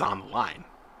brand is on the line.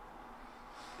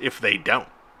 If they don't.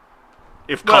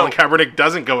 If Colin Kaepernick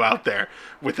doesn't go out there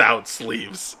without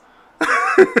sleeves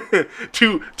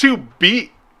to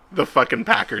beat the fucking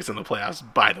Packers in the playoffs,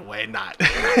 by the way, not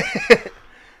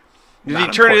Did he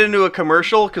turn it into a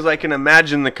commercial? Because I can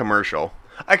imagine the commercial.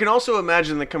 I can also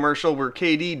imagine the commercial where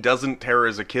KD doesn't tear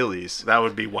his Achilles. That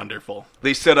would be wonderful.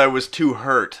 They said I was too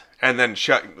hurt, and then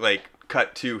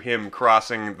cut to him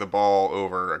crossing the ball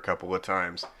over a couple of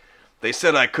times. They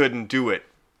said I couldn't do it.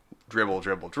 Dribble,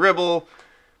 dribble, dribble.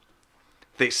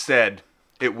 They said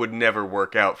it would never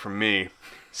work out for me.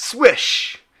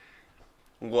 Swish!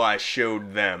 Well, I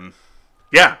showed them.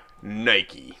 Yeah.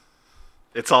 Nike.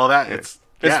 It's all that. It's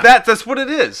that's what it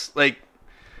is. Like,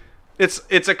 it's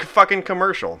a fucking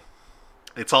commercial.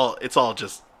 It's all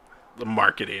just the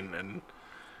marketing and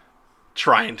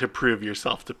trying to prove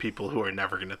yourself to people who are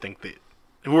never going to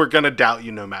who are going to doubt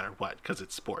you no matter what, because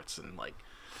it's sports, and like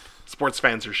sports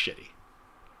fans are shitty.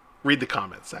 Read the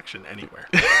comments section anywhere.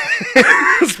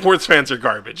 Sports fans are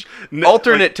garbage.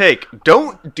 Alternate take.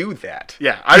 Don't do that.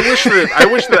 Yeah, I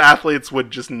wish that athletes would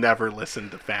just never listen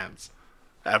to fans,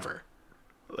 ever.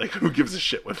 Like, who gives a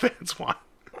shit what fans want?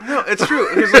 No, it's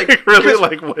true.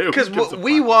 Because what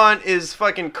we want is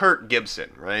fucking Kirk Gibson,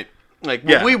 right? Like,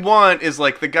 what we want is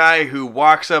like the guy who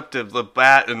walks up to the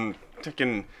bat and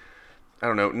fucking, I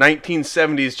don't know,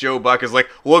 1970s Joe Buck is like,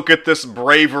 look at this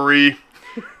bravery,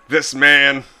 this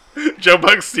man. Joe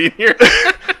Buck Sr.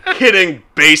 hitting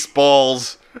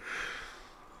baseballs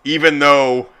even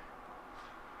though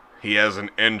he has an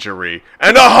injury.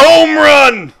 And a home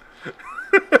run!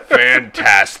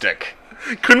 Fantastic.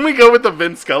 Couldn't we go with the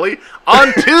Vin Scully?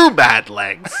 On two bad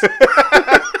legs.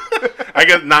 I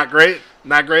guess not great.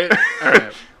 Not great? All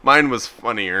right. Mine was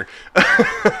funnier.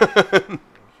 All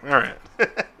right.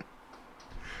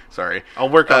 Sorry. I'll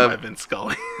work on my Vin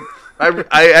Scully.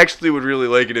 I actually would really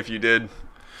like it if you did.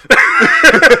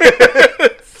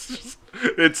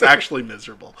 It's actually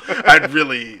miserable. I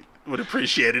really would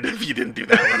appreciate it if you didn't do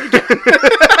that one again.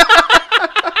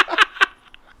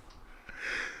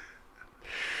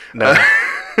 No.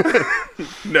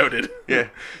 Noted. Yeah.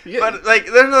 But like,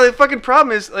 the fucking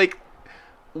problem is like,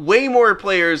 way more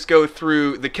players go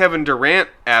through the Kevin Durant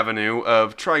avenue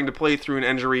of trying to play through an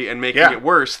injury and making it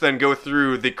worse than go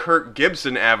through the Kirk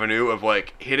Gibson avenue of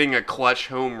like hitting a clutch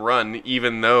home run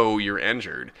even though you're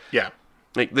injured. Yeah.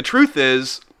 Like, the truth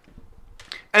is,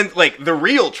 and like the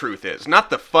real truth is, not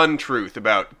the fun truth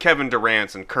about Kevin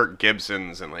Durant's and Kirk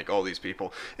Gibson's and like all these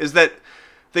people, is that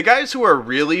the guys who are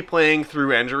really playing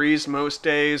through injuries most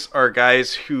days are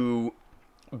guys who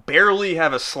barely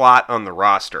have a slot on the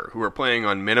roster, who are playing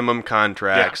on minimum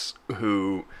contracts,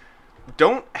 who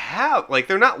don't have, like,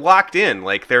 they're not locked in,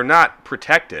 like, they're not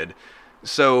protected,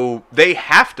 so they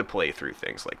have to play through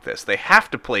things like this. They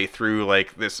have to play through,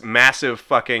 like, this massive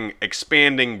fucking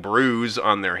expanding bruise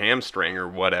on their hamstring or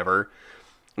whatever,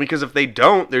 because if they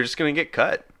don't, they're just gonna get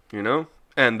cut, you know?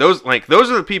 And those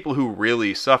are the people who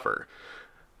really suffer.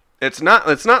 It's not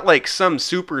like some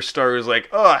superstar is like,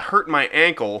 oh, I hurt my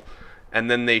ankle, and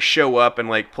then they show up and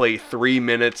like play 3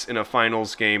 minutes in a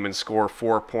finals game and score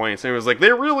 4 points. And it was like,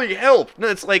 they really helped. No,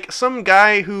 it's like some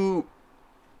guy who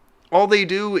all they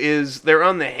do is they're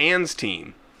on the hands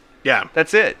team. Yeah.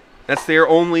 That's it. That's their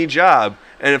only job.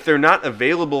 And if they're not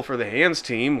available for the hands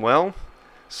team, well,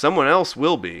 someone else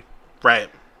will be. Right.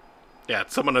 Yeah,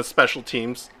 it's someone on special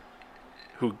teams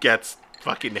who gets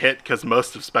fucking hit because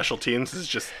most of special teams is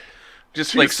just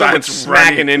like someone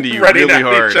smacking into you really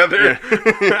hard. Each other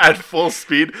at full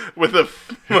speed with a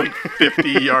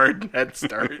 50-yard head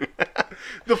start.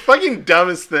 The fucking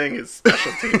dumbest thing is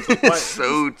special teams. It's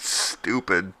so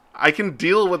stupid. I can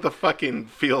deal with the fucking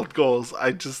field goals.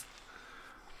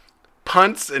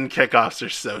 Punts and kickoffs are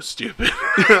so stupid.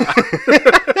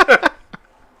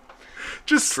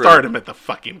 Just start them at the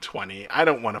fucking 20. I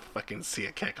don't want to fucking see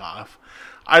a kickoff.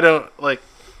 I don't, like,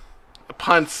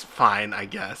 punts, fine, I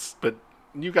guess, but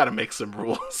you got to make some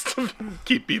rules to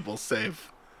keep people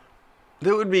safe.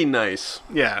 That would be nice.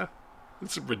 Yeah.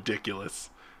 It's a ridiculous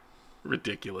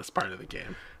part of the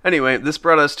game. Anyway, this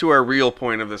brought us to our real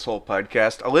point of this whole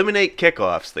podcast. Eliminate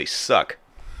kickoffs. They suck.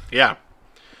 Yeah.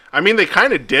 I mean, they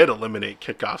kind of did eliminate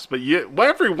kickoffs, but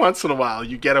every once in a while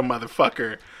you get a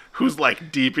motherfucker who's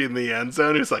like deep in the end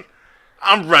zone who's like,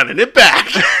 I'm running it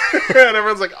back. And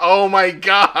everyone's like, oh my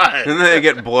God. And then they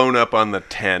get blown up on the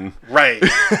 10. Right.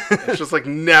 It's just like,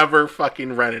 never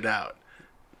fucking run it out.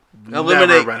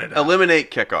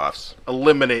 Eliminate kickoffs.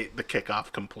 Eliminate the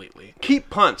kickoff completely. Keep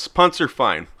punts. Punts are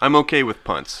fine. I'm okay with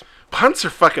punts. Punts are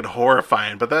fucking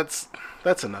horrifying, but that's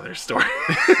another story.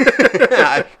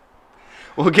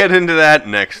 We'll get into that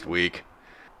next week.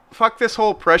 Fuck this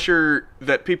whole pressure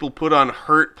that people put on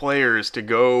hurt players to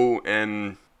go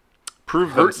and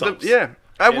prove themselves.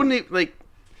 I wouldn't even, like,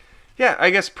 yeah,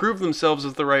 I guess prove themselves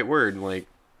is the right word. Like,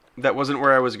 that wasn't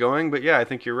where I was going, but yeah, I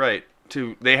think you're right.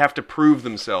 They have to prove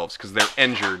themselves because they're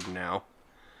injured now.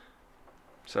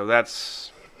 So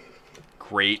that's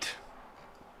great.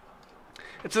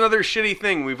 It's another shitty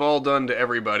thing we've all done to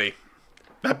everybody.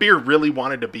 That beer really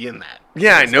wanted to be in that.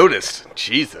 Yeah, I noticed.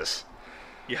 Jesus.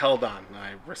 You held on.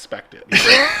 I respect it.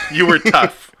 You were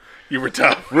tough. You were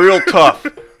tough. Real tough.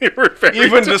 You were very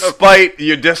Even tough. Despite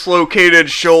your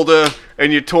dislocated shoulder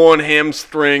and your torn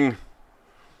hamstring.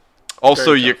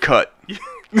 Also, your cut.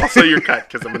 Also, your cut,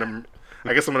 because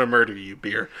I guess I'm gonna murder you,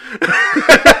 beer.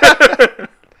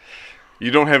 You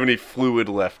don't have any fluid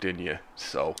left in you,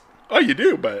 so. Oh, you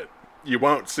do, but you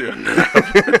won't soon.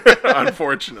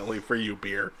 Unfortunately for you,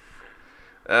 beer.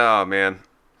 Oh, man.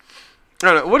 I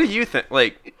don't know. What do you think?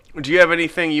 Like, do you have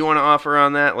anything you want to offer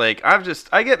on that? Like,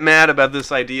 I get mad about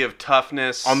this idea of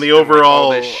toughness. On the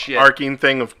overall arcing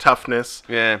thing of toughness.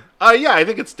 Yeah. Yeah, I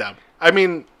think it's dumb. I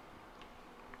mean,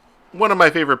 one of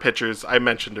my favorite pitchers, I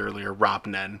mentioned earlier, Rob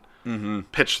Nen,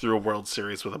 pitched through a World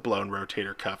Series with a blown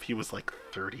rotator cuff. He was like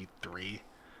 33.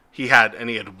 He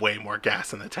had way more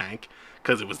gas in the tank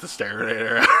because it was the steroid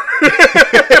era.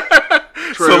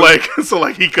 True. So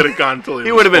he could have gone till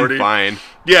he would have been fine.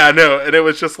 Yeah, no, and it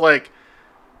was just like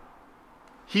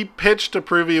he pitched to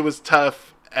prove he was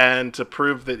tough and to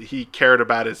prove that he cared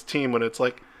about his team. When it's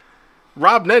like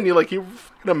Rob Nen, you're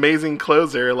an amazing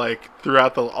closer. Like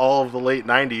throughout all of the late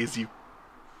 '90s, you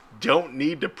don't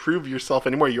need to prove yourself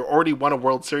anymore. You already won a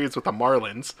World Series with the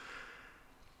Marlins.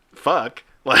 Fuck.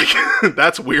 Like,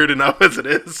 that's weird enough as it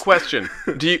is. Question: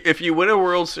 if you win a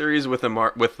World Series with the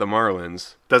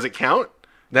Marlins, does it count?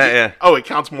 Yeah. Oh, it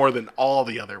counts more than all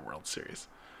the other World Series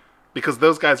because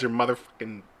those guys are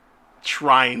motherfucking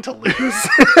trying to lose.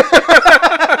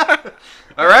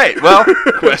 All right. Well,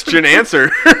 question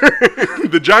answer.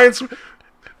 The Giants.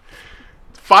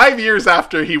 5 years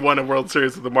after he won a World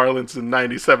Series with the Marlins in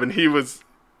 '97,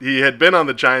 he had been on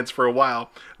the Giants for a while.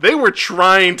 They were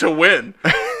trying to win.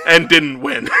 And didn't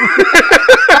win.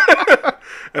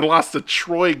 And lost to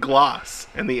Troy Glaus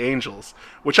and the Angels,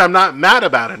 which I'm not mad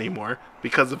about anymore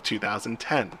because of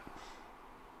 2010.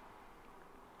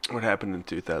 What happened in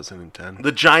 2010?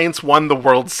 The Giants won the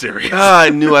World Series. I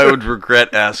knew I would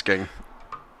regret asking.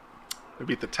 They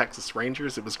beat the Texas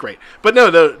Rangers. It was great. But no,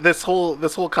 this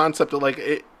whole concept of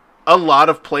a lot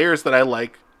of players that I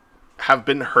like have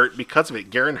been hurt because of it.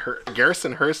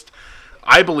 Garrison Hurst,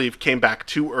 I believe, came back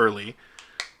too early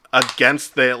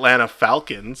against the Atlanta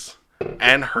Falcons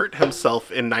and hurt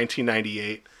himself in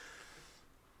 1998.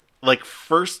 Like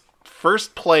first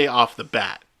play off the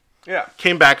bat. Yeah.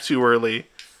 Came back too early.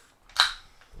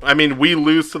 I mean, we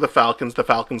lose to the Falcons. The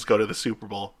Falcons go to the Super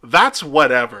Bowl. That's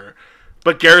whatever.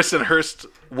 But Garrison Hurst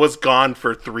was gone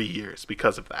for 3 years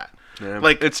because of that. Yeah.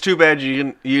 Like, it's too bad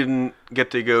you didn't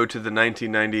get to go to the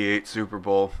 1998 Super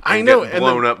Bowl. I know, get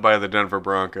blown up by the Denver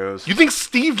Broncos. You think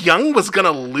Steve Young was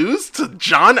gonna lose to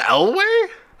John Elway?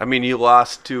 I mean, you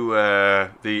lost to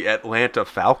the Atlanta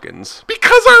Falcons.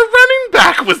 Because our running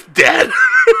back was dead.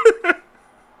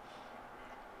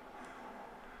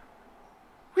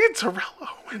 We had Terrell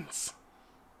Owens.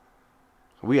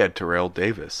 We had Terrell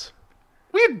Davis.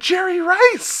 We had Jerry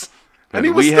Rice. And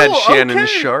he was we still had Shannon okay.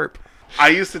 Sharp. I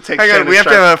used to take Hang Shannon on, we have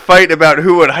Sharp. to have a fight about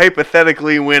who would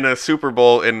hypothetically win a Super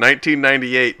Bowl in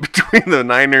 1998 between the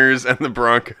Niners and the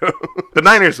Broncos. The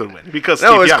Niners would win because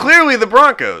No, Steve it's Young. clearly the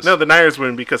Broncos. No, the Niners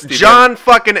win because Steve John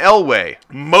fucking Elway.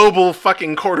 Young, mobile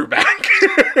fucking quarterback.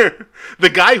 The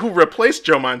guy who replaced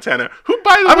Joe Montana, who,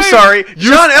 by the way... I'm sorry,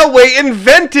 John Elway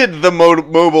invented the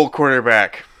mobile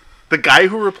quarterback. The guy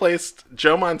who replaced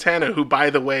Joe Montana, who, by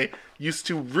the way, used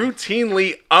to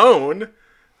routinely own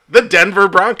the Denver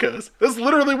Broncos. This is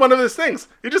literally one of his things.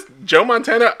 Joe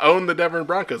Montana owned the Denver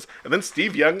Broncos, and then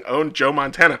Steve Young owned Joe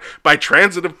Montana. By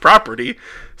transitive property,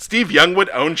 Steve Young would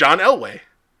own John Elway.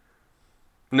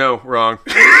 No, wrong.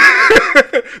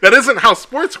 That isn't how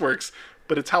sports works,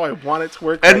 but it's how I want it to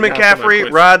work. Ed right now for my McCaffrey,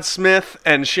 quiz. Rod Smith,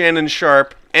 and Shannon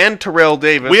Sharp, and Terrell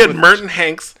Davis. We had Merton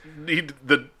Hanks,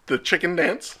 the chicken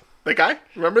dance. The guy?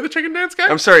 Remember the chicken dance guy?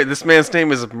 I'm sorry, this man's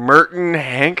name is Merton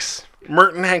Hanks?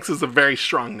 Merton Hanks is a very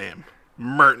strong name.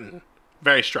 Merton.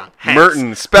 Very strong. Hanks.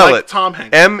 Merton, spell like it. Tom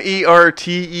Hanks.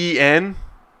 Merten?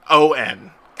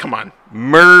 O-N. Come on.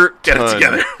 Merton. Get it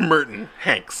together. Merton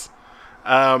Hanks.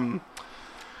 Who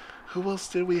else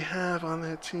did we have on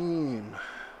that team?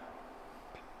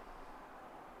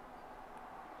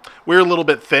 We were a little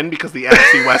bit thin because the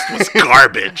NFC West was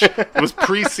garbage. It was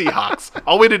pre-Seahawks.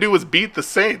 All we had to do was beat the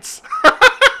Saints.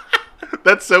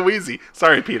 That's so easy.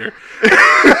 Sorry, Peter.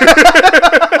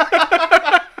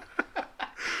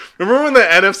 Remember when the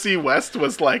NFC West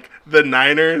was like the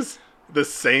Niners, the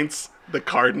Saints, the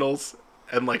Cardinals,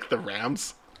 and like the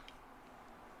Rams?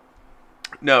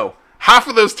 No. Half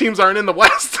of those teams aren't in the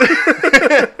West.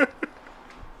 I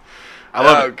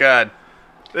love it. God.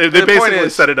 They basically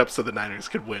set it up so the Niners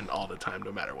could win all the time,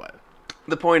 no matter what.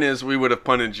 The point is, we would have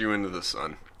punted you into the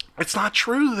sun. It's not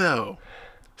true, though.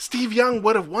 Steve Young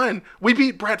would have won. We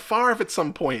beat Brett Favre at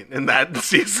some point in that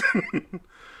season.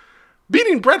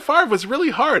 Beating Brett Favre was really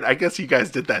hard. I guess you guys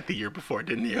did that the year before,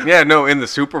 didn't you? Yeah, no, in the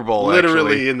Super Bowl,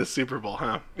 Literally actually. in the Super Bowl,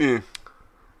 huh? Yeah.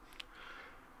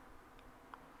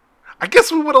 I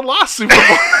guess we would have lost Super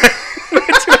Bowl.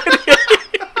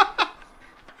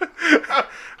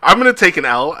 I'm going to take an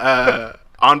L.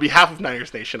 On behalf of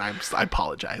Niners Nation, I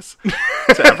apologize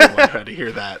to everyone who had to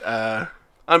hear that.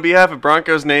 On behalf of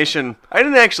Broncos Nation, I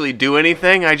didn't actually do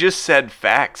anything. I just said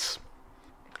facts.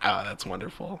 Oh, that's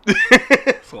wonderful.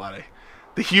 That's a lot of...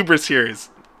 The hubris here is...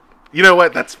 You know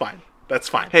what? That's fine. That's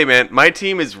fine. Hey, man, my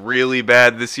team is really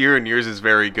bad this year, and yours is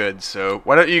very good. So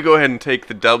why don't you go ahead and take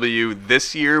the W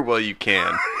this year while you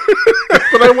can?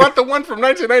 But I want the one from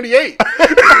 1998.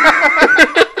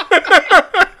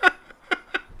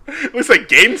 At least I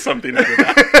gained something out of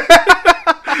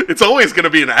that. It's always going to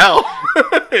be an L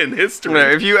in history.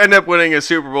 If you end up winning a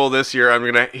Super Bowl this year, I'm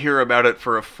going to hear about it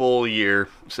for a full year.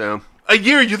 So a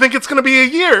year? You think it's going to be a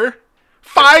year?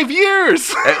 5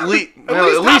 years. At least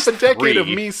half a decade of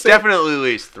me saying. Definitely at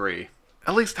least 3.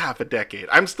 At least half a decade.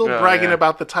 I'm still bragging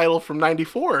about the title from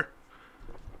 '94.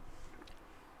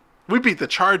 We beat the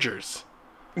Chargers.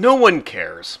 No one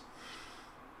cares.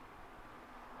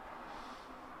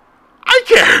 I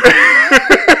care.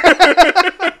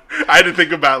 I had to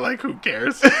think about like who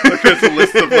cares. Like there's a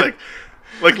list of like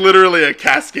literally a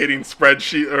cascading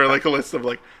spreadsheet or like a list of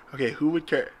like, okay, who would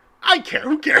care? I care.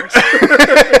 Who cares?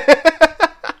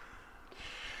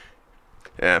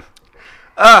 Yeah.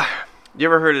 You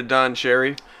ever heard of Don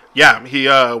Cherry? Yeah, he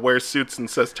wears suits and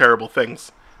says terrible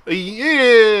things.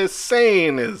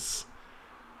 Saying is...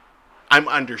 I'm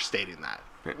understating that.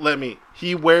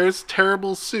 He wears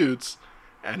terrible suits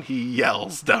and he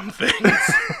yells dumb things.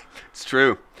 It's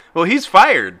true. Well, he's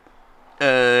fired.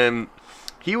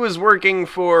 He was working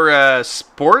for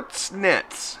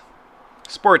Sportsnet.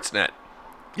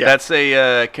 Yeah. That's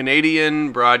a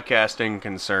Canadian broadcasting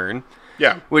concern.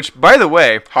 Yeah. Which, by the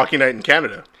way... Hockey Night in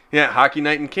Canada. Yeah, Hockey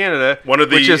Night in Canada. One of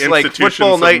the which is like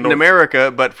Football Night in America,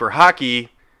 but for hockey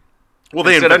well,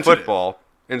 they instead of invented football.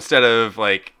 Instead of,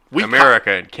 like,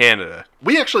 America and Canada.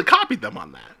 We actually copied them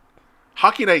on that.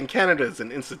 Hockey Night in Canada is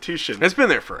an institution. It's been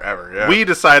there forever, yeah. We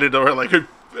decided, or like,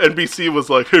 NBC was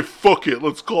like, hey, fuck it,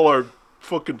 let's call our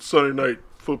fucking Sunday night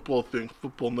football thing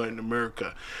Football Night in America.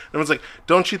 And I was like,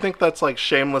 don't you think that's like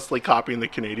shamelessly copying the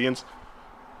Canadians?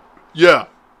 Yeah,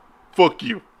 fuck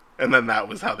you. And then that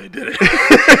was how they did it.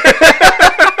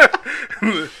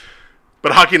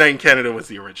 But Hockey Night in Canada was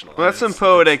the original. Well, that's some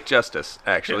poetic justice,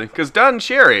 actually. Because Don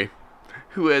Cherry,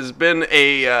 who has been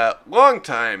a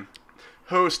long-time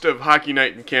host of Hockey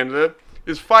Night in Canada,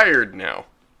 is fired now.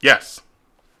 Yes.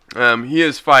 He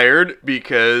is fired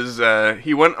because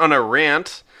he went on a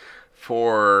rant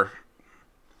for...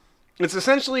 It's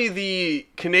essentially the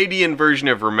Canadian version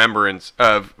of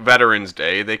Veterans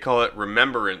Day. They call it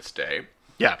Remembrance Day.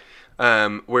 Yeah.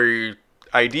 Where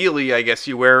ideally, I guess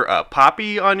you wear a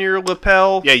poppy on your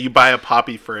lapel. Yeah, you buy a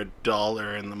poppy for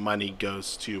 $1 and the money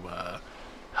goes to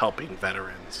helping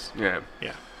veterans. Yeah.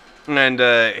 Yeah.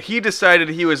 And he decided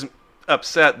he was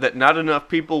upset that not enough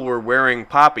people were wearing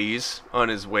poppies on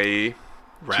his way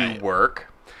to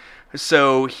work.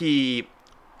 So he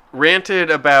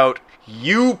ranted about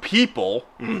you people.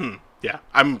 Mm-hmm. Yeah.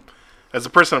 As a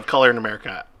person of color in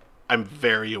America, I'm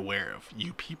very aware of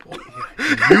you people.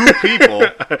 You people.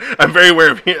 I'm very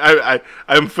aware of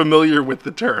I'm familiar with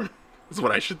the term, is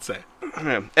what I should say.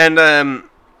 And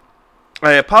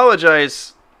I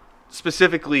apologize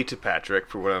specifically to Patrick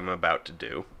for what I'm about to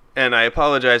do. And I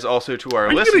apologize also to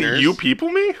our listeners. You gonna you people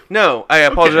me? No, I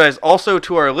apologize also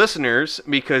to our listeners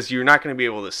because you're not going to be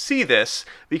able to see this,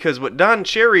 because what Don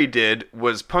Cherry did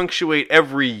was punctuate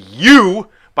every you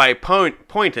by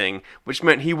pointing, which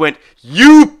meant he went,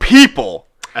 you people!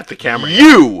 At the camera.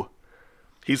 You!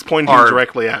 He's pointing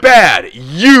directly at bad. Me.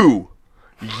 You!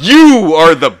 You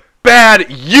are the bad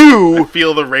you! I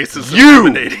feel the racism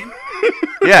emanating.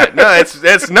 Yeah, no,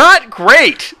 it's not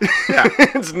great. Yeah.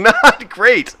 It's not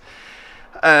great.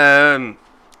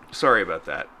 Sorry about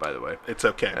that, by the way. It's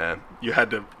okay. You had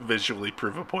to visually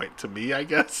prove a point to me, I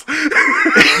guess.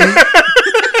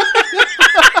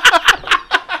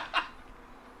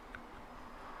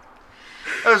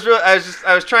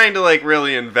 I was trying to like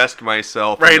really invest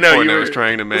myself in the point I was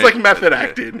trying to make. It's like method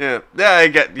acting. Yeah, I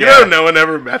get. Yeah. You know, no one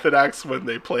ever method acts when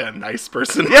they play a nice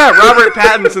person. Yeah, Robert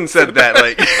Pattinson said that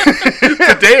like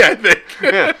today, I think.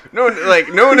 Yeah, no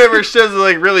one ever says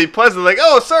like really pleasant like,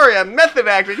 oh, sorry, I'm method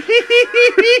acting.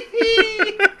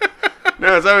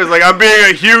 No, it's always like I'm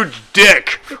being a huge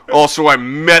dick. Also,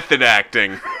 I'm method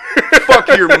acting. Fuck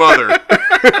your mother.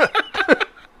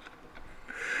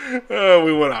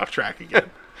 We went off track again.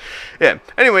 Yeah.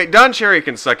 Anyway, Don Cherry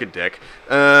can suck a dick.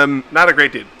 Not a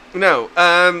great dude. No.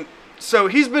 So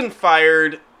he's been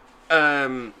fired.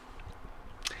 But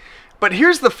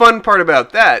here's the fun part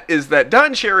about that is that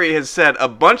Don Cherry has said a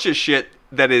bunch of shit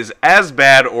that is as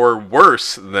bad or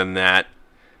worse than that.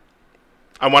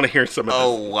 I want to hear some of this. A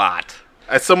lot.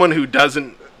 As someone who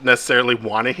doesn't necessarily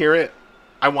want to hear it,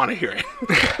 I want to hear it.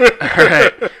 All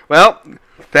right. Well,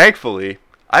 thankfully,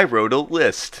 I wrote a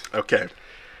list. Okay.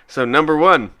 So, number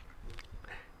 1.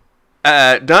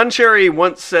 Don Cherry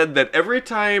once said that every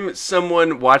time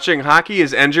someone watching hockey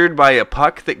is injured by a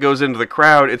puck that goes into the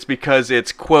crowd, it's because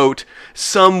it's, quote,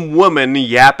 some woman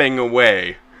yapping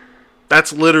away.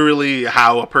 That's literally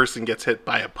how a person gets hit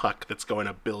by a puck that's going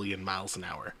 1 billion miles an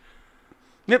hour.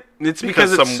 Yep, it's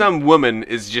because some woman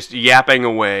is just yapping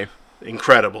away.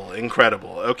 Incredible.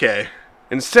 Okay.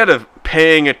 Instead of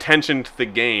paying attention to the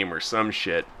game or some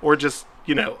shit. Or just,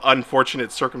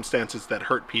 unfortunate circumstances that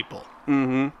hurt people.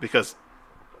 Mm-hmm.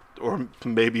 Or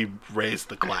maybe raise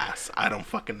the glass. I don't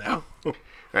fucking know.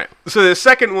 Right. So the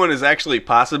second one is actually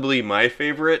possibly my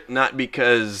favorite, not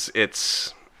because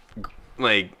it's,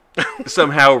 like,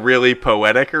 somehow really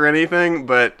poetic or anything,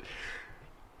 but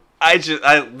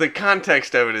the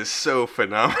context of it is so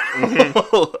phenomenal.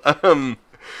 Mm-hmm.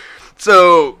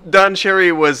 So, Don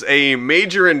Cherry was a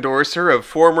major endorser of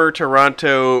former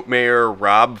Toronto Mayor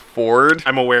Rob Ford.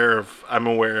 I'm aware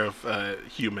of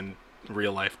human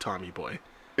real life Tommy Boy.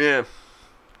 Yeah.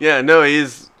 Yeah, no,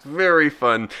 he's very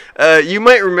fun. You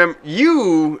might remember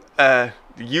you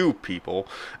people.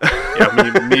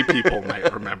 Yeah, me people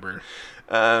might remember.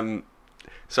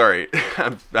 Sorry.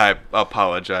 I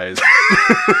apologize.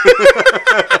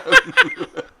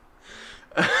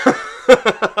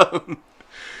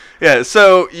 Yeah,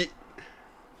 so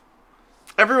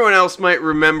everyone else might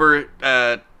remember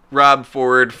Rob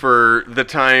Ford for the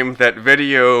time that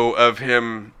video of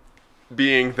him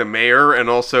being the mayor and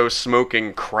also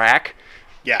smoking crack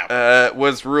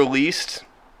was released.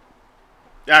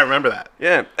 Yeah, I remember that.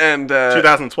 Yeah, and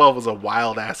 2012 was a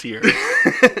wild-ass year.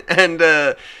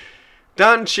 And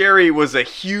Don Cherry was a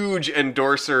huge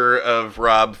endorser of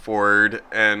Rob Ford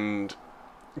and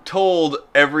told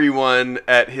everyone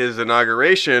at his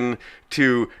inauguration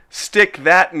to stick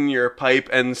that in your pipe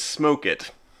and smoke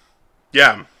it.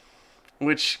 Yeah.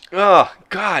 Which, oh,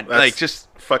 God, that's just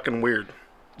fucking weird.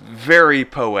 Very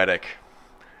poetic.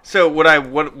 So what I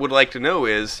would like to know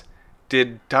is,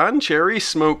 Did Don Cherry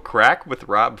smoke crack with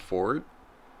Rob Ford?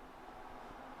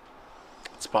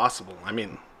 It's possible. I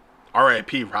mean,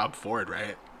 R.I.P. Rob Ford,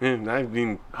 right? I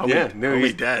mean,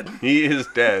 homie dead. He is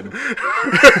dead.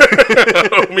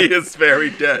 Homie is very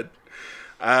dead.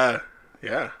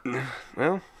 Yeah.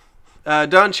 Well,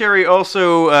 Don Cherry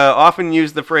also often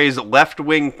used the phrase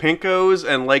left-wing pinkos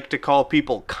and liked to call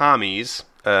people commies.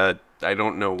 I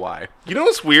don't know why. You know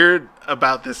what's weird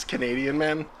about this Canadian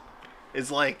man?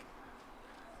 Is like,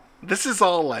 this is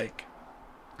all like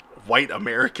white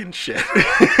American shit.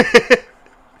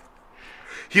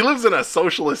 He lives in a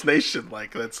socialist nation,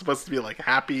 like, that's supposed to be like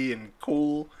happy and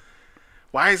cool.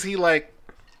 Why is he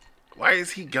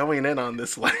going in on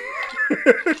this, like,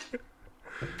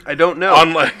 I don't know.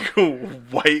 on like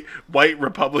white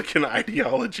Republican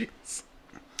ideologies?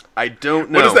 I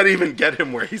don't know. What does that even get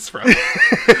him where he's from?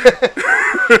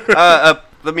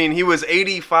 I mean, he was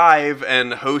 85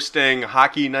 and hosting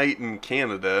Hockey Night in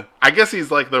Canada. I guess he's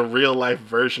like the real life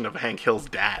version of Hank Hill's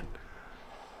dad.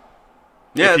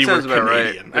 Yeah, that sounds about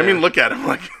right. Yeah. I mean, look at him.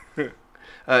 Like,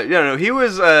 he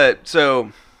was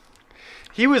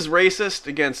he was racist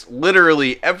against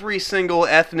literally every single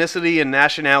ethnicity and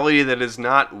nationality that is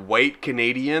not white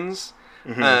Canadians,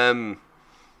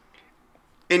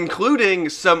 including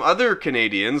some other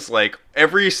Canadians, like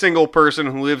every single person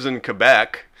who lives in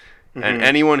Quebec. And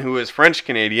anyone who is French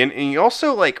Canadian, and he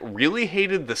also like really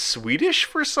hated the Swedish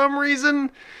for some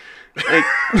reason. Like,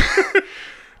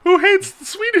 who hates the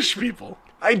Swedish people?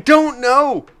 I don't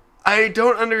know. I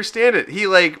don't understand it.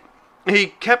 He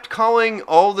kept calling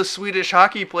all the Swedish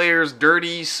hockey players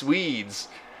dirty Swedes.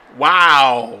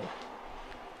 Wow.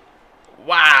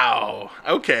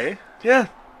 Okay. Yeah.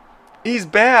 He's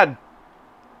bad.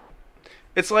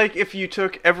 It's like if you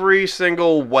took every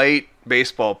single white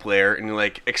baseball player and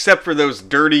like, except for those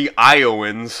dirty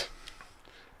Iowans.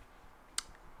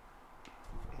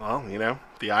 Well, you know,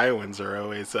 the Iowans are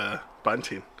always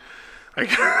bunting.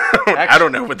 I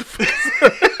don't know what the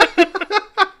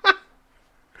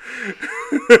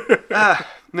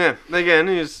yeah. Again,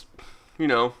 he's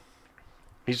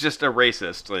just a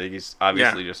racist. Like, he's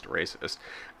obviously just a racist.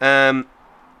 At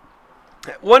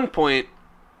one point,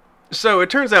 so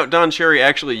it turns out Don Cherry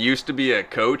actually used to be a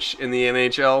coach in the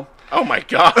NHL. Oh my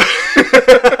god!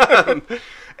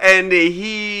 And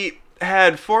he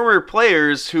had former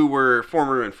players who were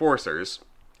former enforcers,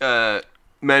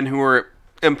 men who were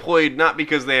employed not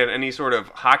because they had any sort of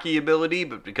hockey ability,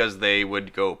 but because they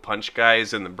would go punch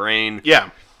guys in the brain.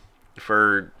 Yeah.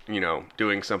 For,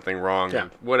 doing something wrong. Yeah.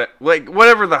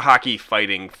 Whatever the hockey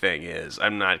fighting thing is.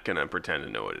 I'm not going to pretend to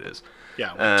know what it is.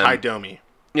 Yeah, Ty Domi.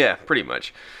 Yeah, pretty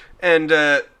much. And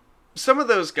some of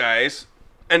those guys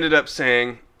ended up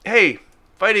saying, hey,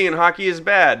 fighting in hockey is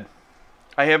bad.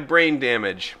 I have brain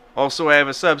damage. Also, I have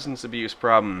a substance abuse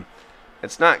problem.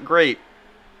 It's not great.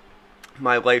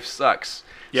 My life sucks.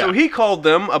 Yeah. So he called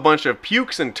them a bunch of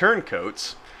pukes and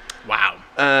turncoats. Wow.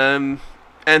 And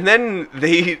then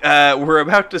they were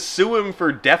about to sue him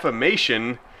for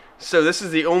defamation. So this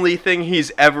is the only thing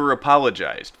he's ever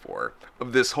apologized for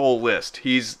of this whole list.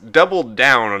 He's doubled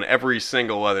down on every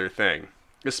single other thing.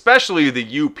 Especially the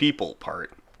you people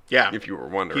part. Yeah. If you were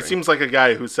wondering. He seems like a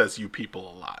guy who says you people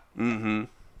a lot. Mm-hmm.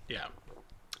 Yeah.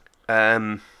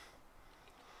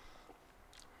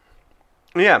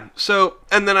 Yeah, so,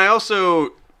 and then I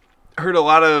also heard a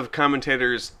lot of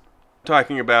commentators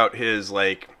talking about his,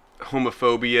 like,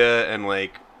 homophobia and,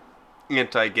 like,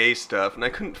 anti-gay stuff, and I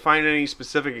couldn't find any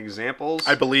specific examples.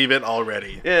 I believe it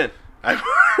already. Yeah. I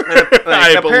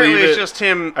apparently believe it's just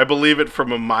him. I believe it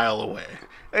from a mile away.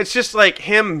 It's just, like,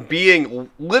 him being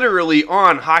literally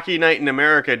on Hockey Night in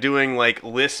America doing, like,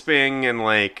 lisping and,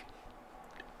 like,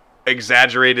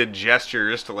 exaggerated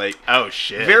gestures to, like, oh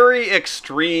shit, very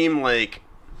extreme, like,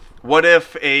 what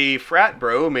if a frat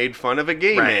bro made fun of a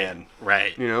gay man?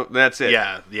 Right. That's it.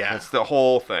 Yeah. That's the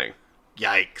whole thing.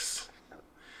 Yikes.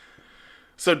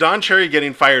 So Don Cherry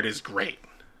getting fired is great.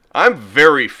 I'm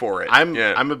very for it.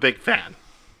 I'm a big fan.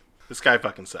 This guy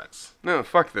fucking sucks. No,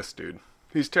 fuck this dude.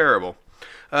 He's terrible.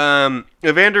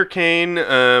 Evander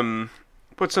Kane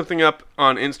put something up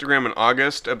on Instagram in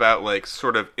August about, like,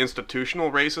 sort of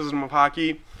institutional racism of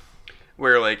hockey,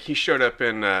 where, like, he showed up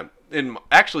in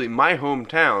actually my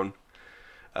hometown,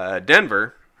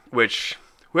 Denver, which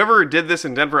whoever did this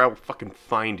in Denver, I will fucking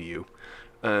find you,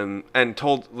 and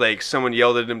told, like, someone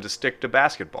yelled at him to stick to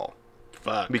basketball.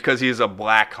 Fuck. Because he's a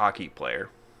black hockey player.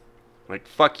 Like,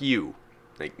 fuck you.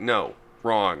 Like, no.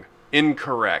 Wrong.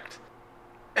 Incorrect.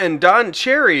 And Don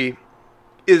Cherry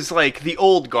is, like, the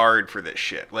old guard for this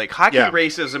shit. Like, hockey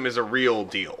racism is a real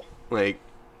deal. Like,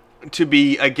 to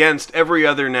be against every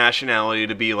other nationality,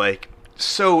 to be like,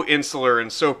 so insular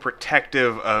and so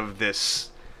protective of this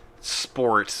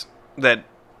sport that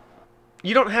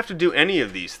you don't have to do any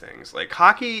of these things. Like,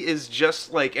 hockey is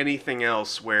just like anything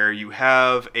else where you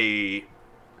have a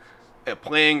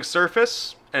playing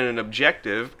surface and an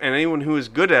objective, and anyone who is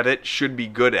good at it should be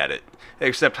good at it.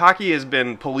 Except hockey has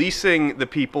been policing the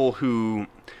people who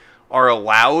are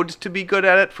allowed to be good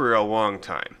at it for a long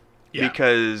time. Yeah.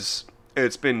 Because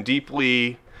it's been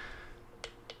deeply...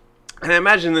 And I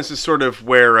imagine this is sort of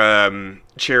where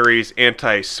Cherry's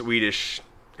anti-Swedish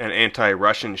and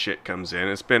anti-Russian shit comes in.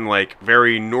 It's been like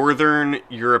very Northern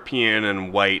European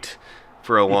and white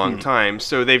for a long time.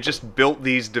 So they've just built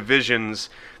these divisions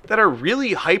that are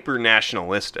really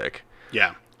hyper-nationalistic.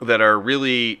 Yeah. That are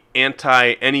really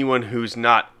anti anyone who's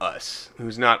not us,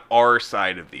 who's not our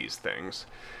side of these things.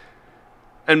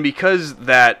 And because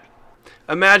that,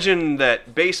 imagine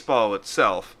that baseball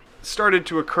itself started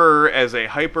to occur as a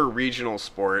hyper-regional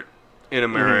sport in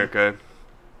America,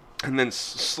 and then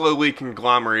slowly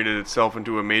conglomerated itself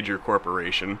into a major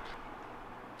corporation.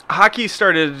 Hockey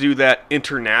started to do that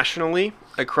internationally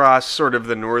across sort of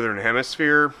the northern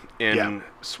hemisphere, in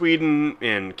Sweden,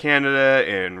 in Canada,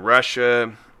 in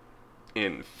Russia,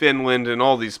 in Finland, and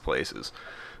all these places.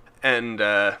 And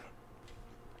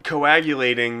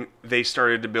coagulating, they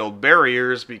started to build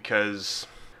barriers because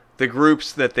the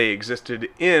groups that they existed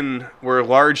in were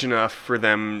large enough for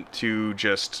them to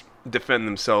just defend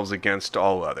themselves against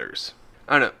all others.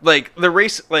 I don't know,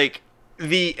 like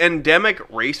the endemic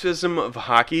racism of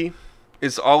hockey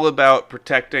is all about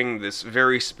protecting this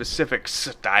very specific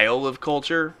style of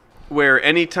culture, where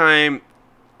anytime,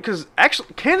 because actually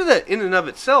Canada in and of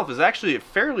itself is actually a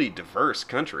fairly diverse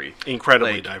country.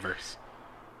 Incredibly diverse.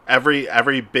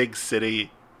 Every big city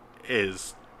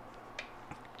is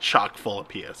chock full of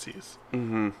POCs.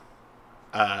 Mm-hmm.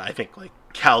 I think like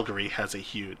Calgary has a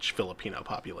huge Filipino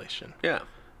population. Yeah.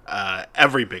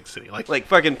 Every big city, like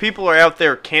fucking people are out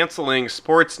there canceling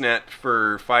Sportsnet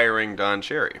for firing Don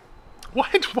Cherry.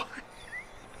 What? Why?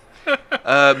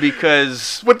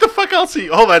 Because what the fuck else?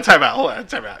 Hold on, time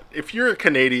out. If you're a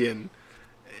Canadian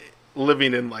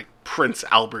living in like Prince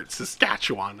Albert,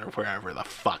 Saskatchewan, or wherever the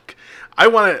fuck, I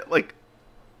want to like,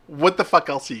 what the fuck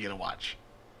else are you gonna watch?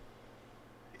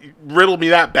 Riddle me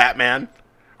that, Batman.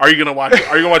 Are you gonna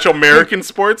watch American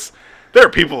sports? There are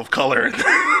people of color in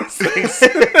those things.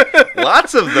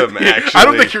 Lots of them, actually. I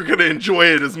don't think you're gonna enjoy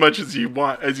it as much as you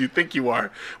think you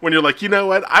are. When you're like, you know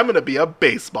what? I'm gonna be a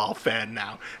baseball fan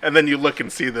now, and then you look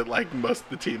and see that like most of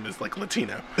the team is like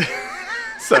Latino.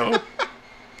 So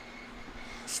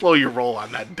slow your roll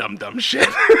on that dumb shit,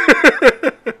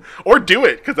 or do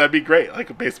it, because that'd be great.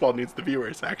 Like, baseball needs the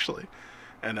viewers actually,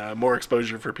 and more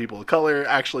exposure for people of color.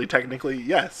 Actually, technically,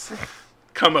 yes.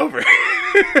 Come over.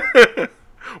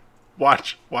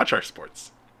 Watch our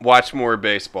sports. Watch more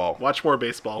baseball. Watch more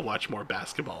baseball. Watch more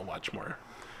basketball. Watch more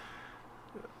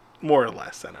or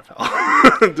less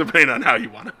NFL, depending on how you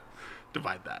want to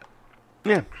divide that.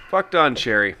 Yeah, fuck Don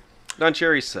Cherry. Don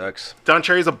Cherry sucks. Don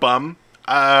Cherry's a bum.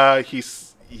 I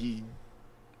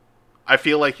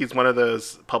feel like he's one of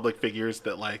those public figures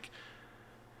that like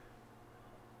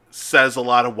says a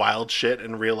lot of wild shit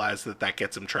and realize that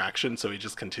gets him traction, so he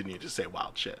just continued to say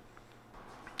wild shit.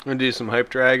 Wanna do some hype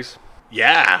drags?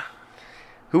 Yeah.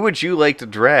 Who would you like to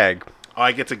drag? Oh,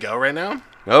 I get to go right now?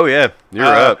 Oh, yeah. You're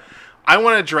up. I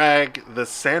want to drag the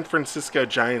San Francisco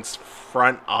Giants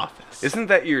front office. Isn't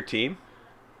that your team?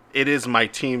 It is my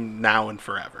team now and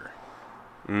forever.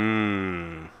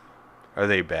 Are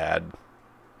they bad?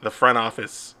 The front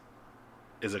office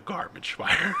is a garbage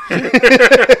fire.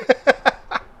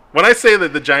 When I say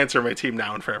that the Giants are my team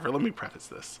now and forever, let me preface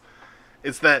this.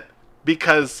 It's that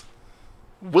because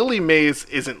Willie Mays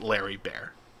isn't Larry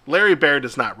Bear. Larry Bear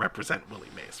does not represent Willie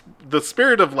Mays. The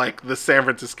spirit of like the San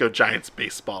Francisco Giants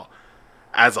baseball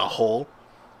as a whole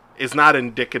is not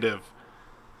indicative,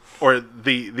 or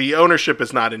the ownership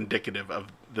is not indicative of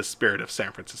the spirit of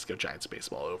San Francisco Giants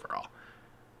baseball overall.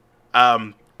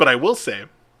 But I will say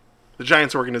the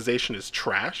Giants organization is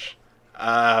trash.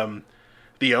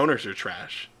 The owners are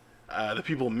trash. The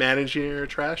people managing it are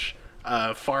trash.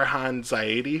 Farhan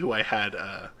Zaidi, who I had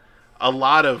a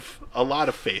lot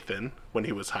of faith in when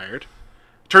he was hired,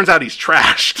 turns out he's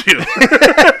trash too.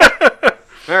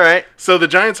 All right. So the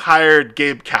Giants hired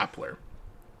Gabe Kapler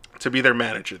to be their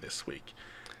manager this week,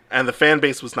 and the fan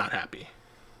base was not happy.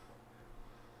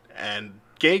 And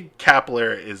Gabe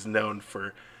Kapler is known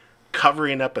for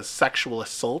covering up a sexual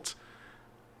assault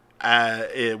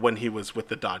when he was with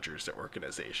the Dodgers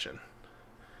organization.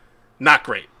 Not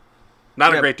great.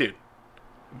 Not a great dude.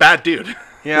 Bad dude.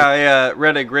 Yeah, I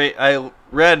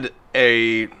read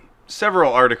a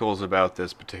several articles about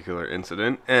this particular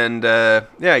incident, and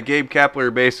Gabe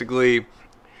Kapler basically,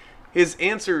 his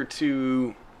answer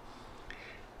to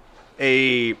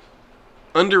a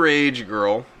underage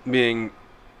girl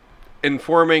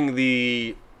informing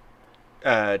the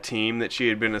team that she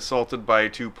had been assaulted by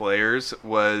 2 players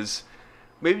was,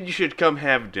 maybe you should come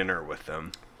have dinner with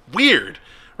them. Weird,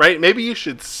 right? Maybe you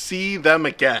should see them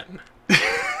again.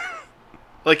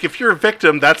 Like, if you're a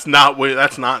victim, that's not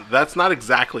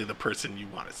exactly the person you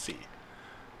want to see,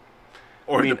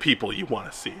 or the people you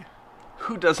want to see.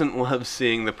 Who doesn't love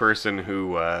seeing the person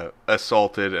who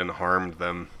assaulted and harmed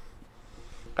them?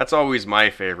 That's always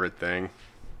my favorite thing.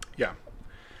 Yeah.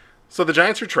 So the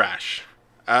Giants are trash.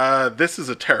 This is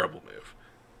a terrible move.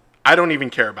 I don't even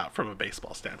care about from a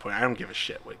baseball standpoint. I don't give a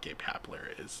shit what Gabe Kapler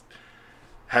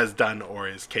has done or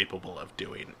is capable of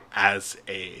doing as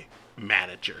a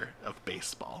manager of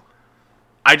baseball.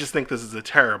 I just think this is a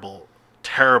terrible,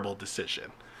 terrible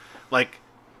decision. Like,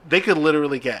 they could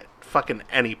literally get fucking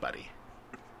anybody,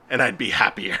 and I'd be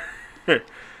happier.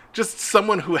 Just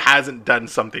someone who hasn't done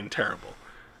something terrible.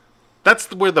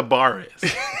 That's where the bar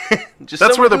is.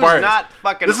 That's where the bar is. Not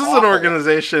fucking this is awful. An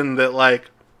organization that,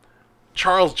 like,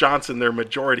 Charles Johnson, their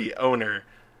majority owner,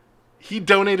 he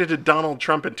donated to Donald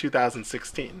Trump in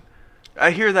 2016.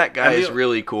 I hear that guy is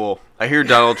really cool. I hear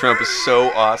Donald Trump is so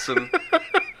awesome.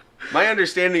 My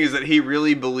understanding is that he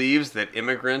really believes that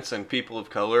immigrants and people of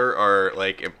color are,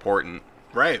 like, important.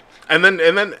 Right. And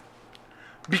then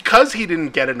because he didn't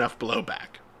get enough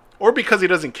blowback, or because he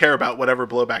doesn't care about whatever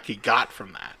blowback he got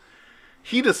from that,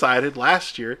 he decided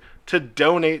last year to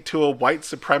donate to a white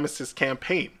supremacist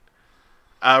campaign.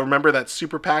 Remember that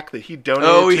super PAC that he donated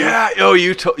to? Oh, yeah. Oh,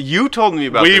 you told me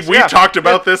about this. We talked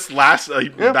about this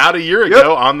about a year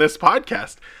ago on this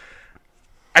podcast.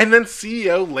 And then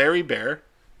CEO Larry Baer,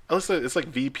 it's like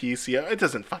VP CEO. It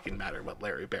doesn't fucking matter what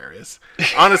Larry Baer is.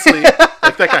 Honestly,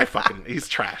 like, that guy he's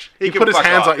trash. He put his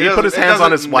hands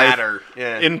on his wife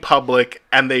in public,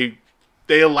 and they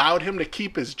allowed him to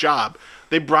keep his job.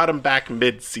 They brought him back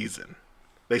mid-season.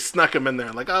 They snuck him in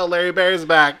there, like, oh, Larry Bear's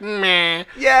back. Meh.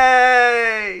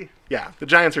 Yay! Yeah, the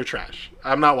Giants are trash.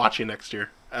 I'm not watching next year.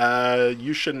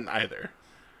 You shouldn't either.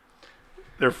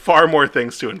 There are far more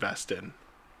things to invest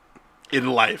in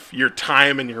life, your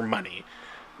time and your money,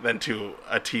 than to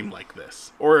a team like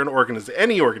this, or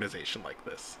any organization like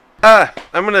this. I'm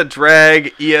going to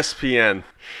drag ESPN.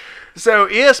 So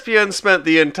ESPN spent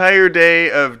the entire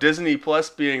day of Disney Plus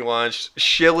being launched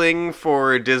shilling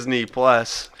for Disney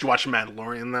Plus. Did you watch The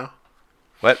Mandalorian, though?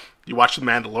 What? You watched The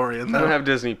Mandalorian, though? I don't have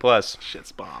Disney Plus.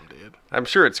 Shit's bomb, dude. I'm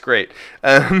sure it's great.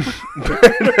 I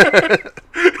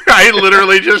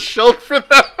literally just shilled for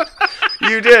them.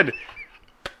 You did.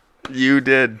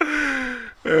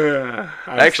 I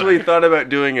actually thought about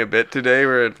doing a bit today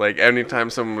where, like,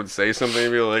 anytime someone would say something,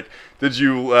 I'd be like, did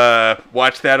you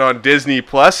watch that on Disney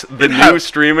Plus, the new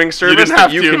streaming service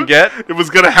that you can get? It was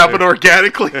going to happen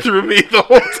organically through me the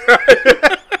whole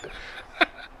time.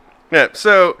 Yeah,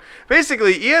 so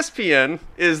basically ESPN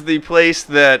is the place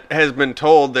that has been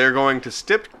told they're going to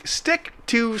stick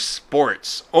to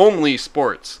sports, only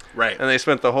sports. Right. And they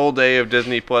spent the whole day of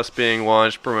Disney Plus being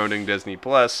launched promoting Disney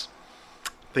Plus.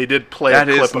 They did play a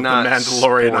clip of The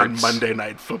Mandalorian on Monday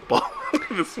Night Football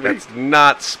this week. That's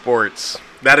not sports.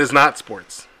 That is not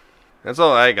sports. That's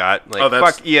all I got. Like,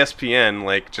 fuck ESPN,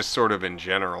 like, just sort of in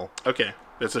general. Okay.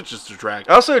 It's just a drag.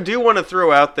 I also do want to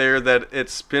throw out there that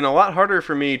it's been a lot harder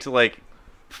for me to, like,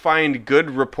 find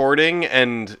good reporting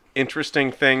and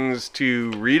interesting things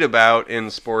to read about in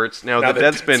sports now that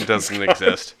Deadspin doesn't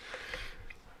exist.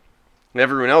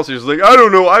 Everyone else is like, I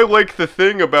don't know, I like the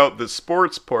thing about the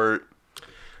sports part.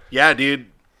 Yeah, dude.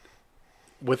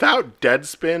 Without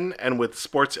Deadspin and with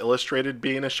Sports Illustrated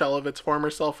being a shell of its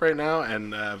former self right now,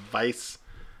 and Vice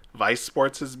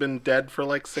Sports has been dead for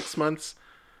like 6 months,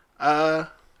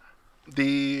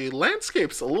 the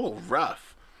landscape's a little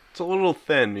rough. It's a little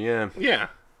thin, yeah. Yeah.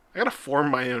 I gotta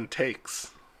form my own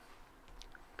takes.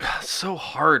 It's so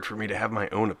hard for me to have my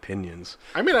own opinions.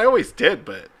 I mean, I always did,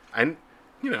 but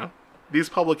these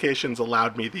publications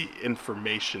allowed me the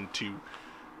information to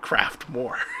craft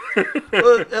more.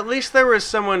 Well, at least there was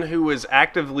someone who was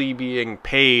actively being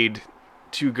paid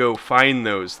to go find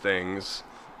those things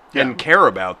and care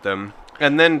about them,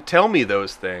 and then tell me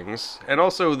those things, and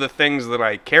also the things that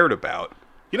I cared about.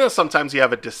 You know, sometimes you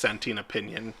have a dissenting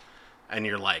opinion, and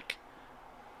you're like,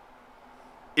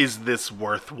 is this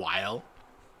worthwhile?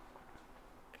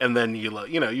 And then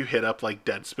you hit up like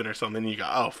Deadspin or something, and you go,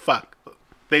 oh, fuck,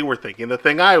 they were thinking the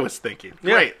thing I was thinking.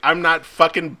 Yeah. Great. I'm not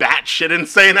fucking batshit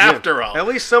insane after all. At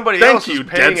least somebody else is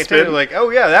paying attention. Like,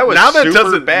 oh yeah, that was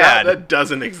super bad. That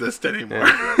doesn't exist anymore.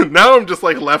 Now I'm just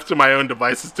like left to my own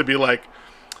devices to be like,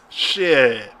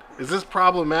 shit, is this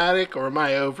problematic or am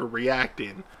I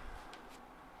overreacting?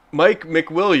 Mike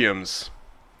McWilliams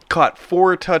caught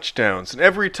 4 touchdowns, and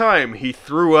every time he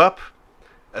threw up,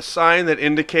 a sign that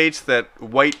indicates that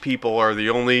white people are the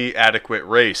only adequate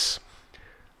race.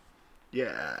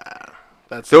 Yeah.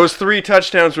 Those 3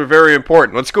 touchdowns were very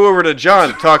important. Let's go over to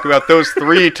John to talk about those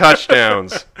 3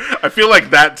 touchdowns. I feel like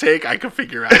that take I could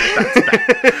figure out if that's bad.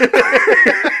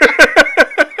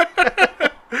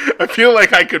 I feel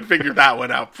like I could figure that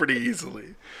one out pretty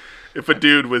easily. If a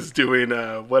dude was doing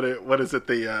what is it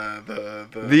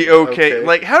the okay.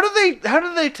 Like how do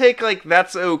they take like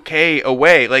that's okay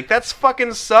away? Like that's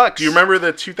fucking sucks. Do you remember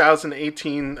the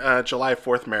 2018 July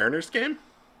 4th Mariners game?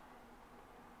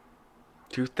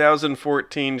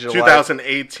 2018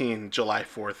 July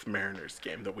 4th Mariners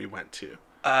game that we went to. With